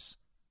first place.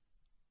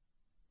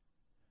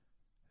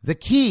 The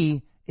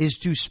key is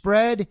to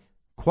spread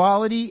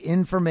quality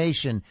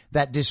information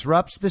that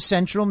disrupts the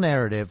central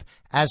narrative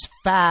as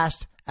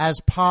fast as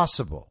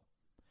possible.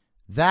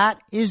 That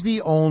is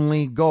the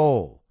only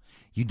goal.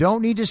 You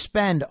don't need to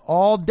spend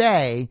all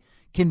day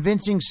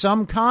convincing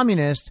some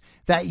communist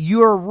that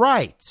you're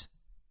right.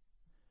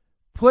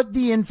 Put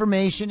the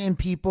information in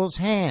people's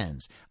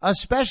hands,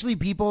 especially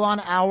people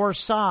on our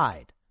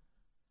side.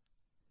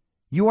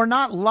 You are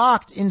not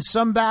locked in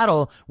some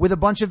battle with a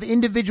bunch of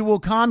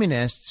individual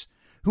communists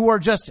who are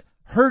just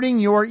hurting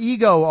your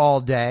ego all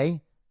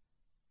day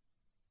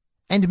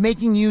and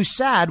making you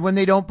sad when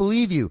they don't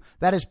believe you.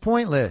 That is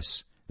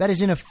pointless. That is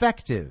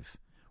ineffective.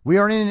 We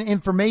are in an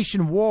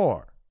information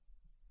war.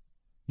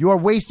 You are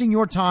wasting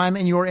your time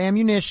and your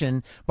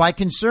ammunition by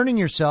concerning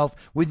yourself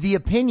with the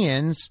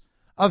opinions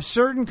of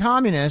certain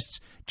communists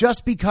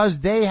just because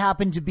they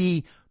happen to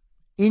be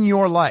in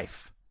your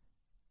life.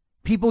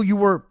 People you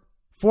were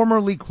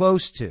formerly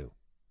close to.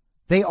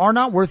 They are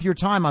not worth your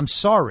time. I'm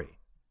sorry.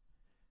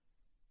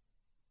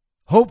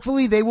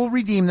 Hopefully they will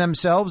redeem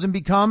themselves and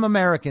become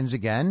Americans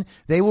again.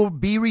 They will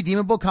be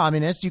redeemable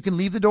communists. You can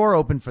leave the door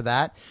open for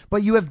that,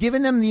 but you have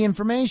given them the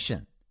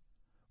information.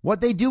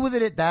 What they do with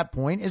it at that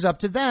point is up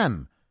to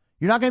them.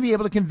 You're not going to be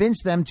able to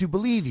convince them to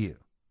believe you.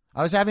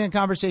 I was having a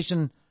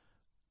conversation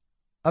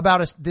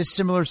about this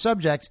similar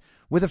subject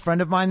with a friend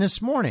of mine this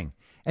morning,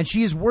 and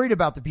she is worried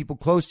about the people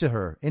close to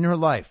her in her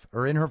life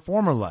or in her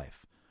former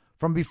life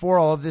from before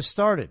all of this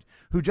started,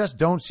 who just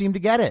don't seem to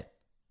get it.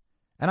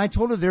 And I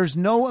told her there's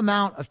no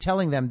amount of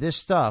telling them this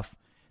stuff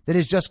that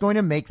is just going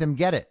to make them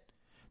get it.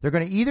 They're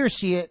going to either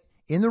see it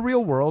in the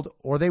real world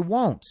or they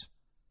won't.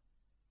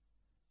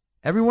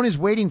 Everyone is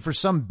waiting for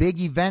some big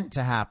event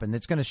to happen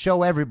that's going to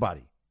show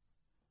everybody.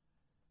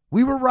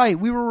 We were right.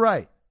 We were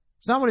right.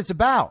 It's not what it's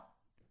about.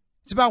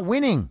 It's about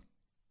winning.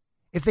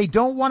 If they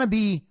don't want to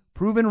be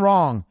proven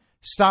wrong,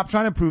 stop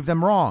trying to prove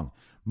them wrong.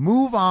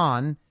 Move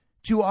on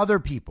to other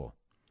people.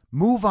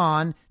 Move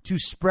on to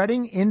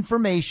spreading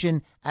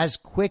information as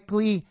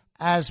quickly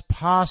as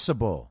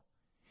possible.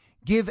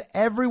 Give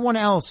everyone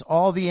else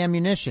all the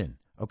ammunition,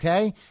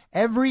 okay?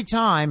 Every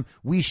time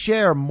we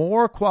share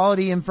more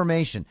quality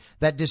information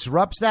that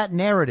disrupts that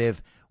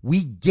narrative,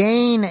 we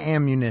gain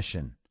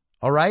ammunition,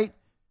 all right?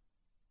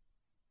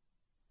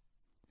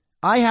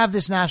 I have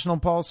this National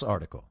Pulse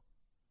article.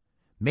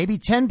 Maybe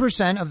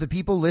 10% of the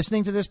people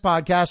listening to this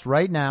podcast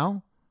right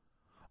now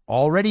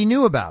already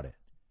knew about it.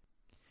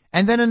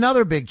 And then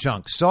another big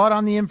chunk saw it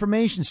on the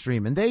information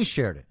stream and they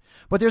shared it.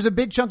 But there's a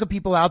big chunk of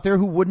people out there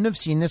who wouldn't have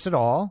seen this at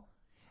all.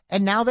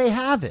 And now they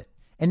have it.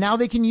 And now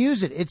they can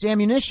use it. It's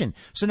ammunition.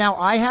 So now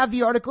I have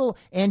the article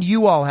and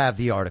you all have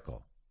the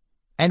article.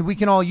 And we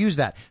can all use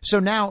that. So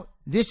now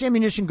this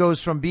ammunition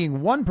goes from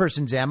being one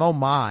person's ammo,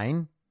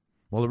 mine.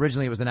 Well,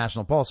 originally it was the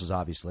National Pulse's,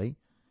 obviously.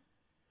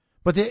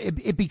 But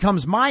it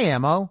becomes my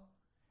ammo,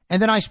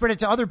 and then I spread it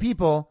to other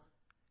people,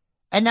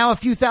 and now a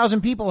few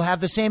thousand people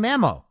have the same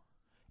ammo,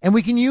 and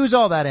we can use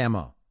all that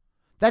ammo.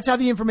 That's how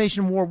the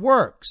information war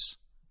works.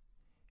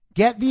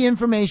 Get the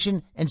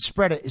information and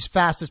spread it as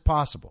fast as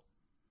possible.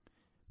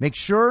 Make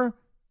sure,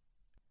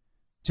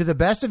 to the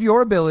best of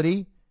your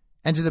ability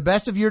and to the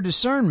best of your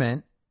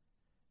discernment,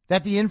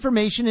 that the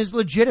information is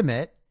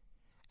legitimate,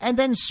 and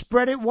then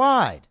spread it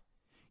wide.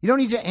 You don't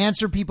need to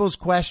answer people's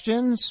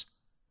questions.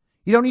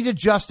 You don't need to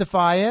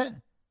justify it.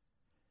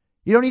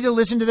 You don't need to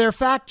listen to their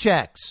fact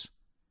checks.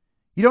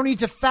 You don't need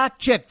to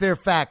fact check their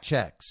fact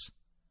checks.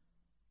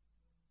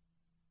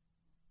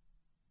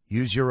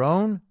 Use your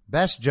own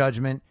best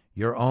judgment,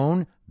 your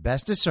own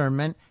best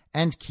discernment,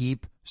 and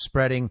keep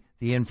spreading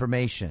the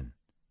information.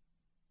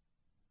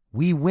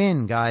 We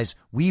win, guys.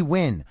 We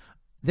win.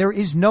 There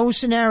is no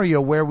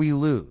scenario where we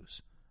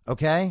lose,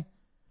 okay?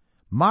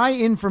 My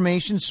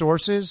information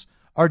sources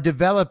are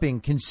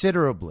developing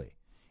considerably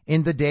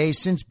in the days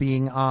since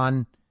being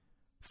on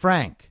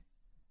Frank.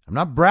 I'm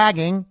not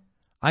bragging.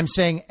 I'm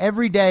saying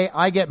every day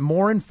I get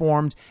more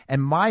informed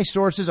and my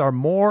sources are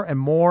more and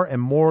more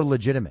and more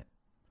legitimate.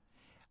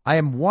 I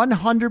am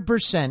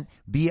 100%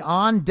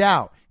 beyond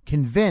doubt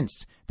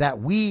convinced that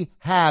we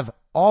have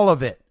all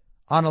of it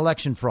on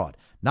election fraud.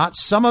 Not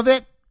some of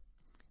it,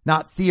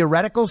 not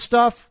theoretical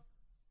stuff,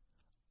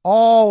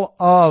 all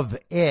of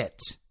it.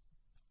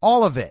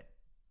 All of it.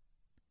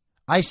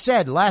 I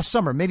said last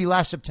summer, maybe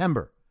last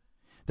September,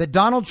 that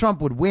Donald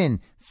Trump would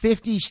win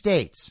 50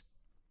 states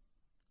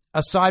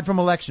aside from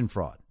election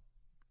fraud.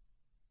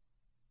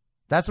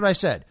 That's what I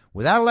said.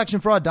 Without election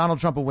fraud, Donald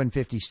Trump will win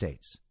 50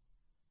 states.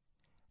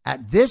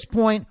 At this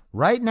point,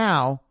 right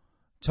now,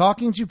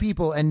 talking to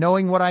people and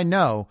knowing what I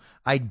know,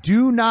 I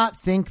do not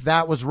think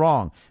that was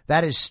wrong.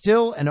 That is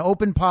still an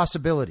open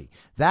possibility.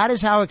 That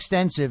is how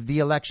extensive the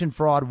election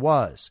fraud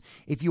was.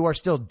 If you are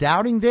still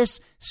doubting this,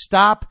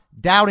 stop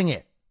doubting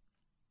it.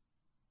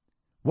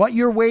 What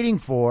you're waiting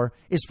for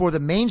is for the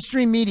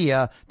mainstream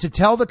media to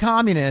tell the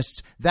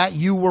communists that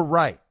you were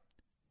right.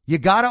 You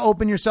got to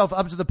open yourself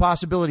up to the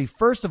possibility,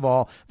 first of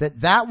all,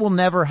 that will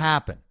never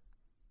happen.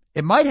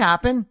 It might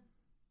happen.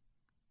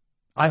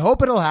 I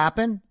hope it'll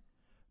happen.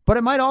 But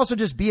it might also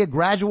just be a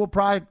gradual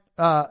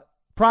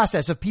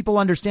process of people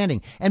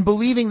understanding and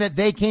believing that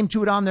they came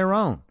to it on their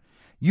own.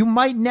 You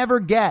might never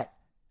get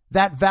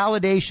that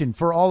validation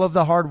for all of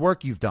the hard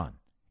work you've done.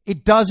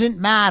 It doesn't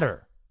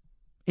matter.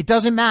 It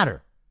doesn't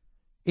matter.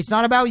 It's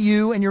not about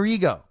you and your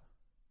ego.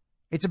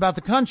 It's about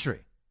the country.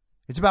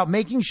 It's about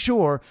making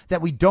sure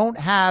that we don't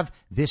have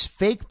this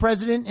fake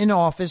president in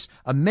office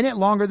a minute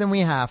longer than we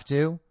have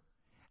to,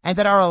 and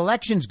that our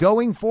elections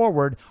going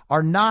forward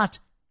are not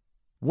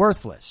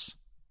worthless.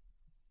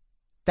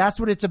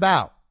 That's what it's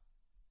about.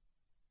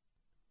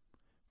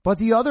 But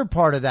the other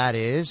part of that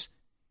is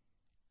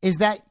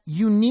that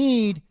you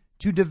need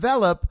to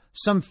develop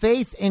some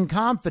faith and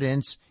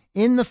confidence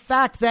in the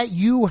fact that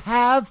you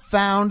have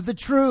found the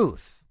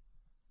truth.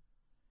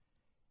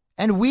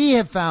 And we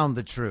have found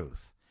the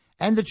truth.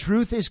 And the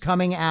truth is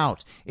coming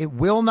out. It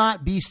will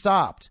not be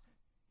stopped.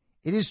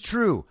 It is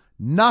true.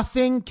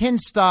 Nothing can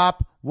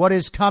stop what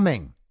is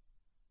coming.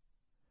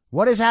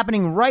 What is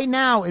happening right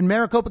now in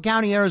Maricopa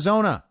County,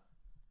 Arizona,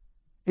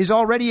 is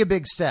already a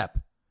big step.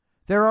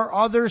 There are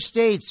other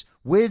states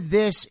with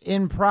this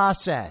in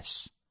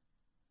process.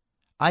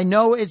 I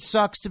know it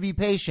sucks to be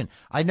patient.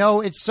 I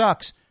know it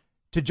sucks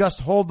to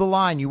just hold the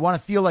line. You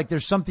want to feel like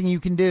there's something you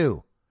can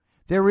do.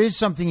 There is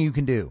something you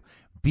can do.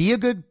 Be a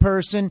good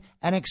person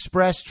and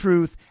express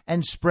truth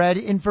and spread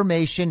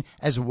information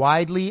as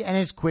widely and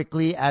as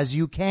quickly as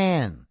you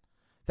can.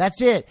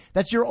 That's it.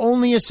 That's your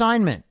only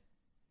assignment.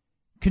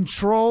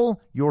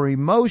 Control your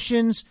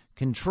emotions,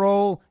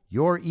 control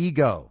your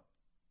ego,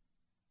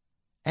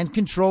 and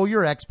control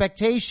your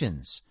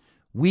expectations.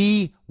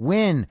 We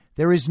win.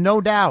 There is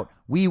no doubt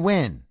we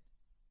win.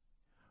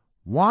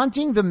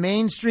 Wanting the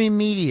mainstream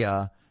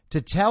media to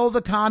tell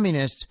the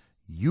communists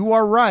you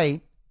are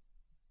right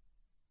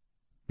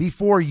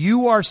before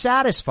you are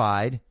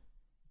satisfied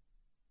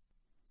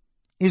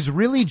is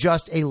really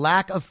just a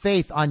lack of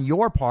faith on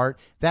your part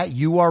that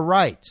you are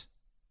right.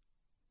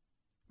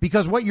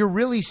 Because what you're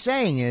really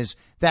saying is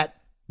that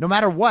no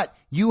matter what,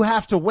 you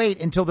have to wait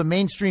until the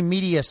mainstream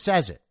media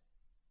says it,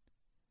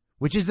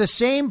 which is the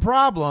same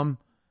problem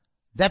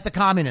that the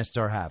communists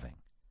are having.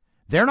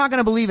 They're not going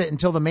to believe it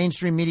until the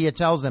mainstream media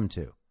tells them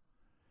to.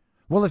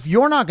 Well, if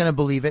you're not going to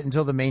believe it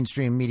until the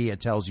mainstream media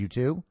tells you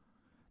to,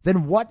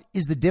 then what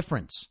is the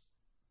difference?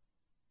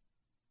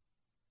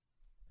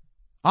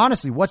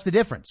 Honestly, what's the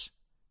difference?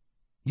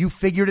 You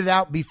figured it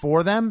out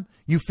before them.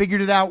 You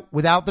figured it out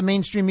without the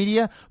mainstream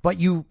media, but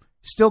you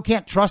still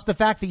can't trust the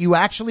fact that you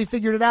actually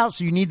figured it out.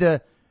 So you need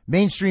the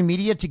mainstream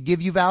media to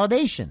give you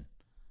validation.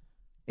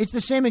 It's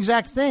the same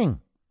exact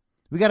thing.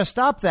 We got to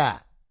stop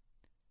that.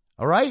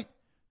 All right?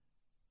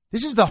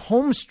 This is the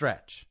home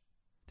stretch.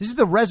 This is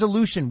the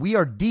resolution. We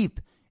are deep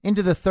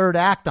into the third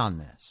act on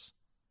this.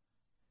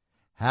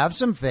 Have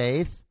some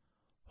faith,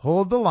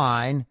 hold the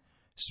line,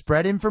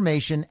 spread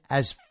information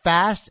as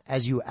fast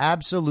as you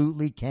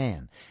absolutely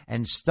can,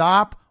 and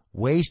stop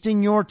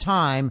wasting your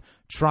time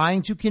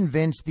trying to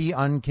convince the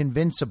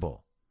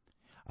unconvincible.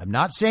 I'm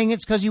not saying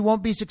it's because you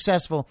won't be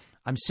successful.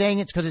 I'm saying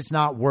it's because it's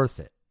not worth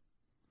it.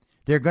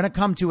 They're going to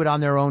come to it on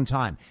their own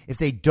time. If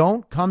they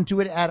don't come to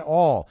it at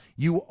all,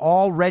 you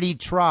already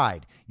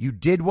tried. You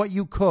did what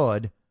you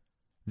could.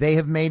 They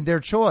have made their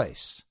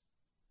choice.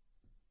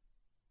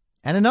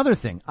 And another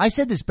thing, I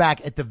said this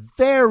back at the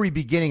very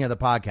beginning of the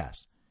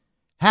podcast.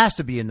 Has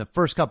to be in the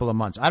first couple of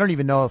months. I don't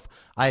even know if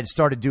I had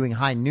started doing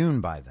high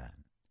noon by then.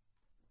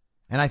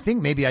 And I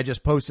think maybe I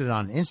just posted it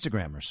on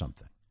Instagram or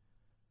something.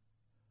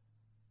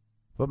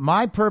 But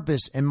my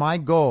purpose and my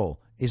goal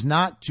is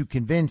not to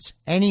convince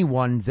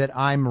anyone that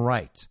I'm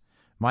right.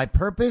 My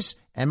purpose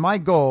and my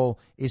goal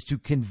is to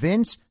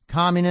convince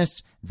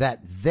communists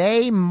that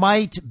they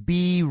might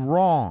be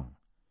wrong.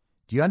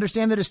 Do you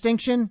understand the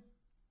distinction?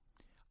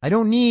 I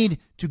don't need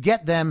to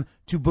get them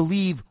to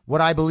believe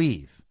what I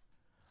believe.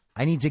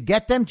 I need to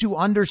get them to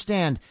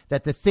understand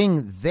that the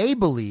thing they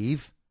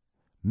believe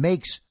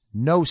makes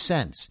no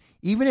sense.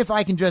 Even if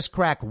I can just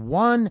crack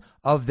one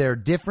of their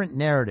different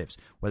narratives,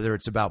 whether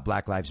it's about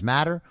Black Lives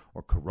Matter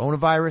or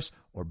coronavirus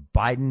or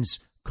Biden's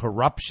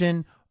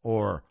corruption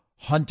or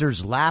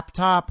Hunter's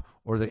laptop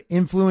or the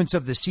influence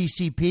of the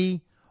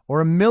CCP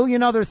or a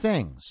million other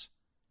things.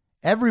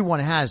 Everyone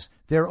has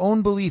their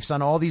own beliefs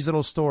on all these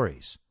little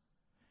stories.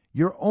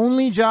 Your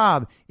only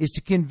job is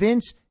to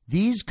convince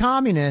these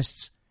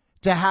communists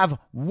to have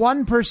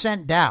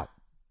 1% doubt.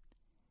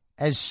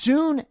 As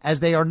soon as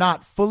they are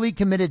not fully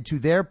committed to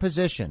their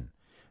position,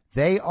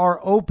 they are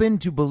open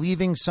to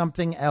believing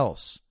something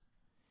else.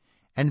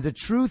 And the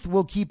truth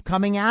will keep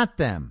coming at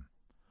them.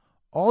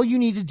 All you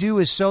need to do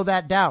is sow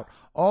that doubt.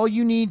 All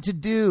you need to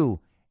do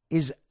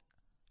is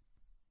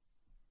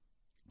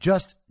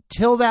just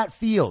till that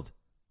field.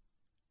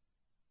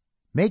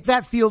 Make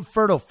that field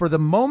fertile for the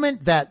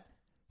moment that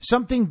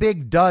something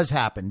big does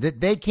happen, that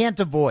they can't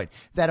avoid,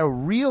 that a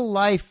real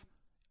life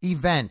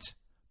event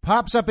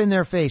pops up in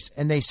their face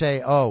and they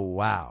say, oh,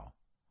 wow.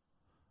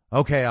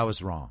 Okay, I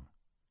was wrong.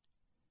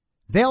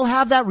 They'll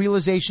have that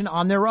realization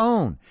on their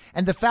own.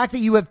 And the fact that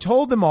you have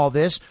told them all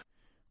this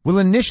will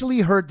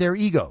initially hurt their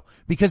ego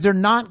because they're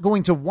not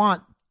going to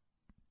want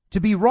to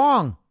be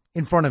wrong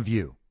in front of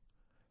you.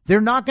 They're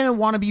not going to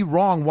want to be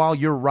wrong while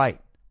you're right.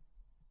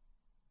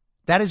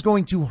 That is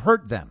going to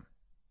hurt them.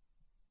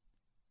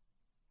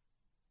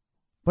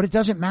 But it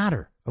doesn't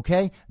matter,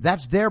 okay?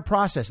 That's their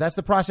process. That's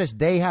the process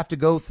they have to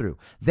go through.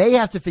 They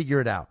have to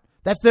figure it out.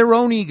 That's their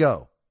own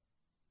ego.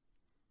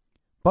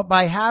 But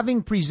by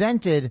having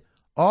presented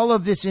all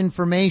of this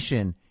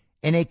information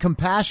in a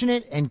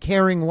compassionate and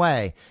caring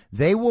way,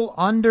 they will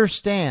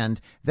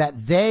understand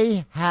that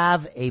they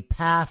have a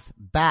path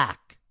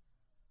back.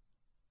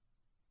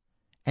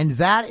 And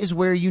that is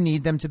where you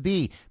need them to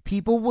be.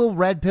 People will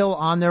red pill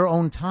on their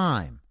own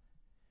time.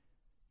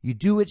 You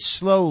do it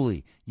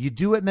slowly. You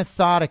do it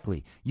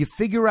methodically. You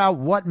figure out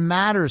what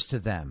matters to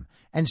them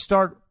and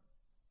start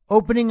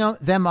opening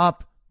them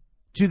up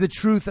to the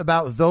truth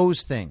about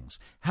those things.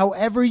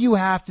 However you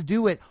have to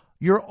do it,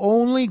 your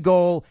only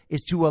goal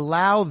is to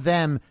allow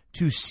them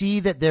to see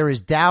that there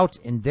is doubt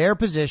in their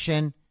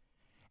position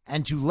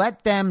and to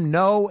let them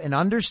know and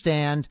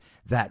understand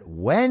that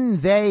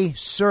when they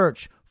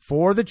search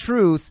for the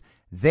truth,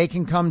 they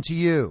can come to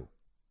you.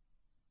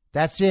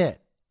 That's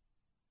it.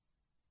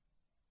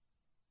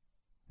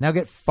 Now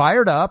get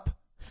fired up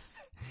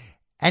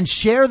and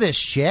share this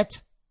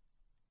shit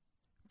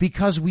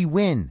because we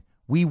win.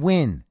 We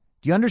win.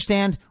 Do you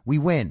understand? We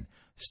win.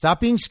 Stop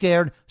being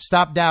scared.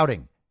 Stop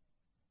doubting.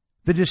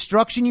 The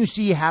destruction you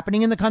see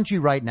happening in the country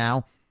right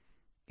now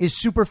is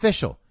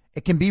superficial.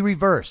 It can be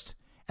reversed.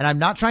 And I'm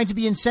not trying to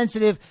be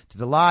insensitive to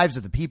the lives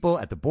of the people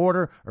at the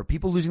border or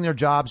people losing their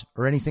jobs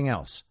or anything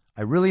else.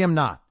 I really am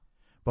not.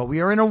 But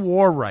we are in a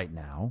war right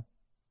now.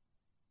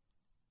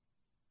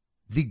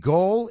 The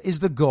goal is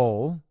the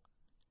goal.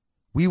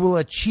 We will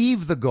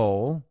achieve the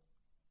goal.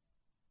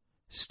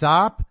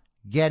 Stop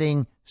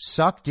getting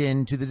sucked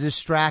into the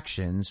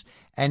distractions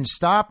and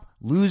stop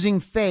losing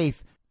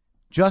faith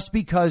just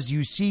because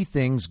you see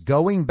things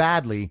going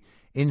badly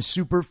in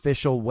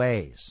superficial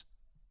ways.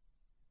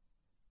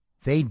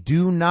 They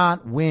do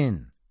not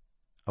win.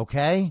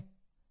 Okay?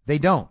 They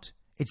don't.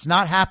 It's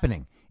not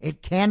happening.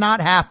 It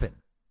cannot happen.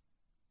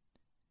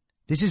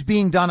 This is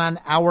being done on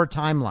our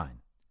timeline.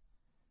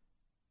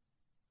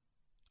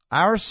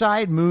 Our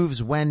side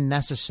moves when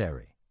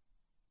necessary.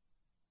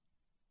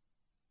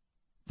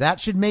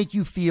 That should make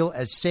you feel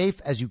as safe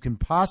as you can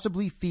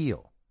possibly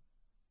feel.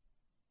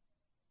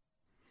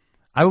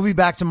 I will be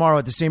back tomorrow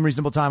at the same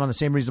reasonable time on the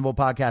same reasonable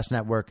podcast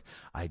network.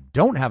 I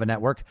don't have a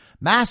network.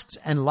 Masks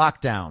and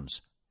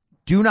lockdowns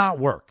do not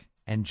work,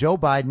 and Joe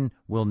Biden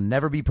will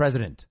never be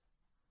president.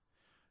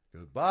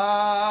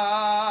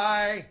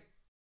 Goodbye.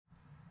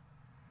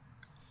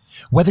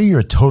 Whether you're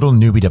a total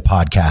newbie to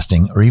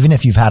podcasting or even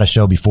if you've had a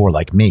show before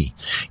like me,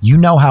 you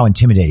know how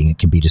intimidating it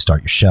can be to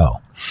start your show.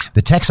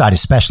 The tech side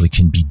especially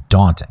can be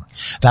daunting.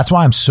 That's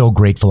why I'm so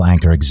grateful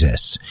Anchor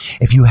exists.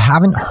 If you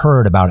haven't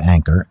heard about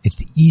Anchor, it's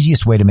the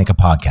easiest way to make a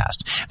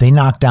podcast. They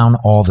knock down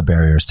all the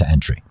barriers to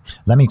entry.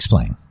 Let me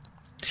explain.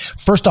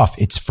 First off,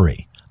 it's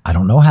free. I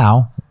don't know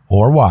how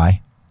or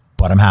why,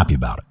 but I'm happy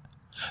about it.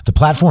 The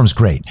platform's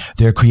great.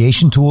 There are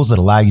creation tools that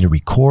allow you to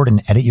record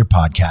and edit your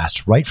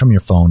podcast right from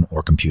your phone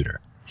or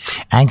computer.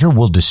 Anchor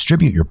will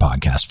distribute your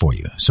podcast for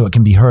you so it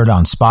can be heard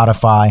on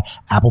Spotify,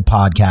 Apple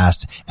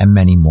Podcasts, and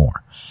many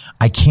more.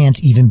 I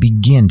can't even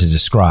begin to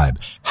describe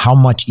how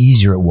much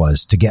easier it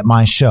was to get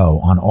my show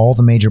on all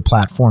the major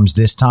platforms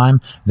this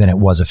time than it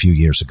was a few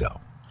years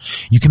ago.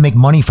 You can make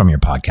money from your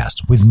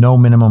podcast with no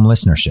minimum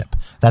listenership.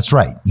 That's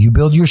right. You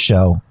build your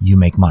show, you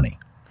make money.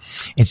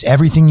 It's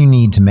everything you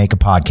need to make a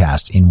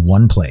podcast in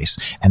one place,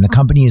 and the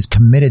company is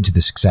committed to the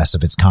success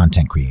of its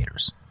content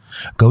creators.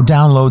 Go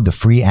download the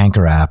free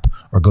Anchor app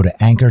or go to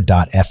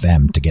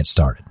anchor.fm to get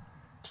started.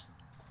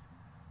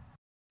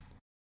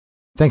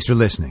 Thanks for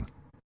listening.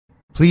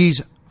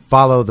 Please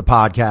follow the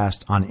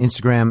podcast on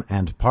Instagram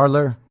and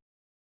Parler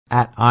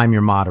at I'm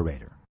Your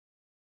Moderator.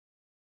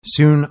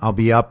 Soon I'll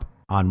be up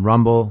on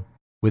Rumble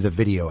with a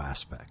video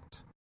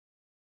aspect.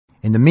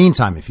 In the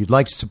meantime, if you'd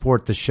like to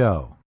support the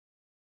show,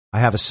 I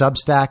have a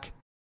Substack,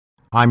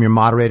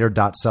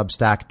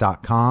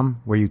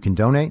 imyourmoderator.substack.com, where you can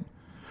donate.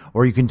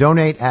 Or you can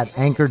donate at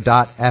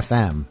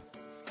anchor.fm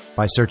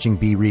by searching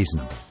Be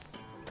Reasonable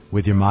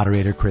with your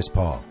moderator, Chris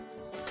Paul.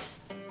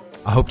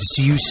 I hope to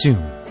see you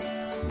soon.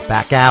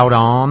 Back out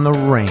on the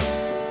range.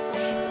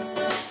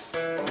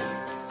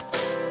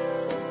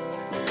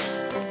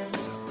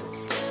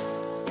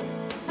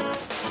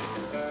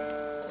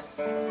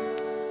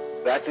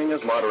 Acting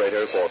as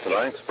moderator for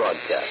tonight's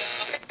broadcast.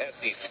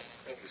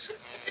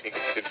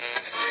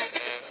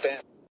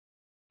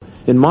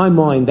 In my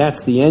mind,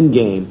 that's the end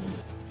game.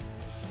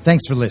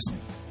 Thanks for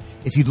listening.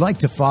 If you'd like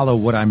to follow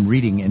what I'm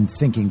reading and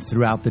thinking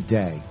throughout the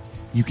day,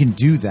 you can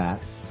do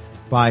that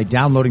by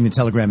downloading the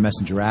Telegram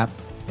Messenger app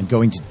and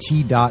going to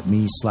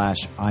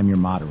t.me/I'm your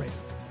moderator.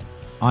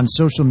 On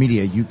social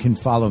media, you can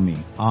follow me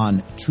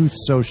on Truth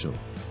Social,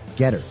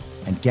 Getter,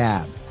 and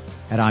Gab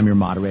at I'm Your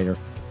Moderator.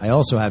 I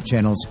also have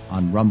channels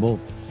on Rumble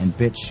and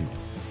BitChute.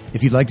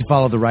 If you'd like to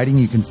follow the writing,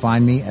 you can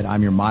find me at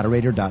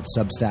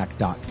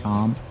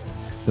imyourmoderator.substack.com.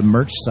 The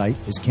merch site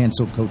is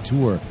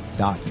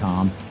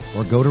cancelcouture.com,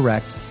 or go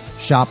direct,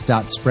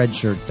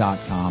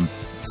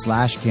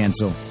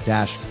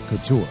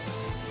 shop.spreadshirt.com/cancel-couture.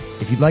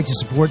 If you'd like to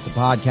support the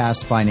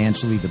podcast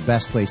financially, the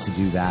best place to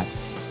do that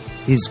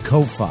is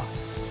Ko-Fi.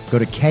 Go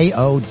to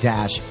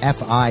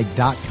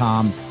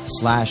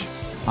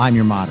ko-fi.com/I'm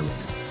Your Moderator.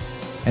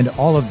 And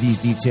all of these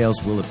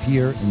details will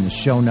appear in the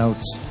show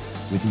notes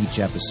with each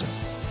episode.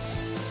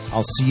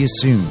 I'll see you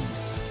soon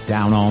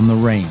down on the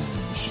range.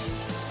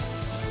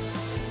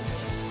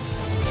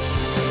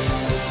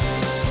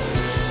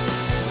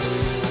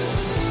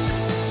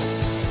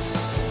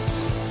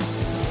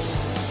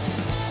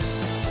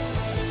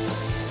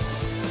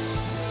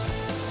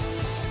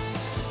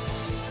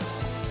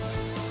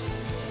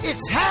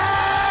 It's happening!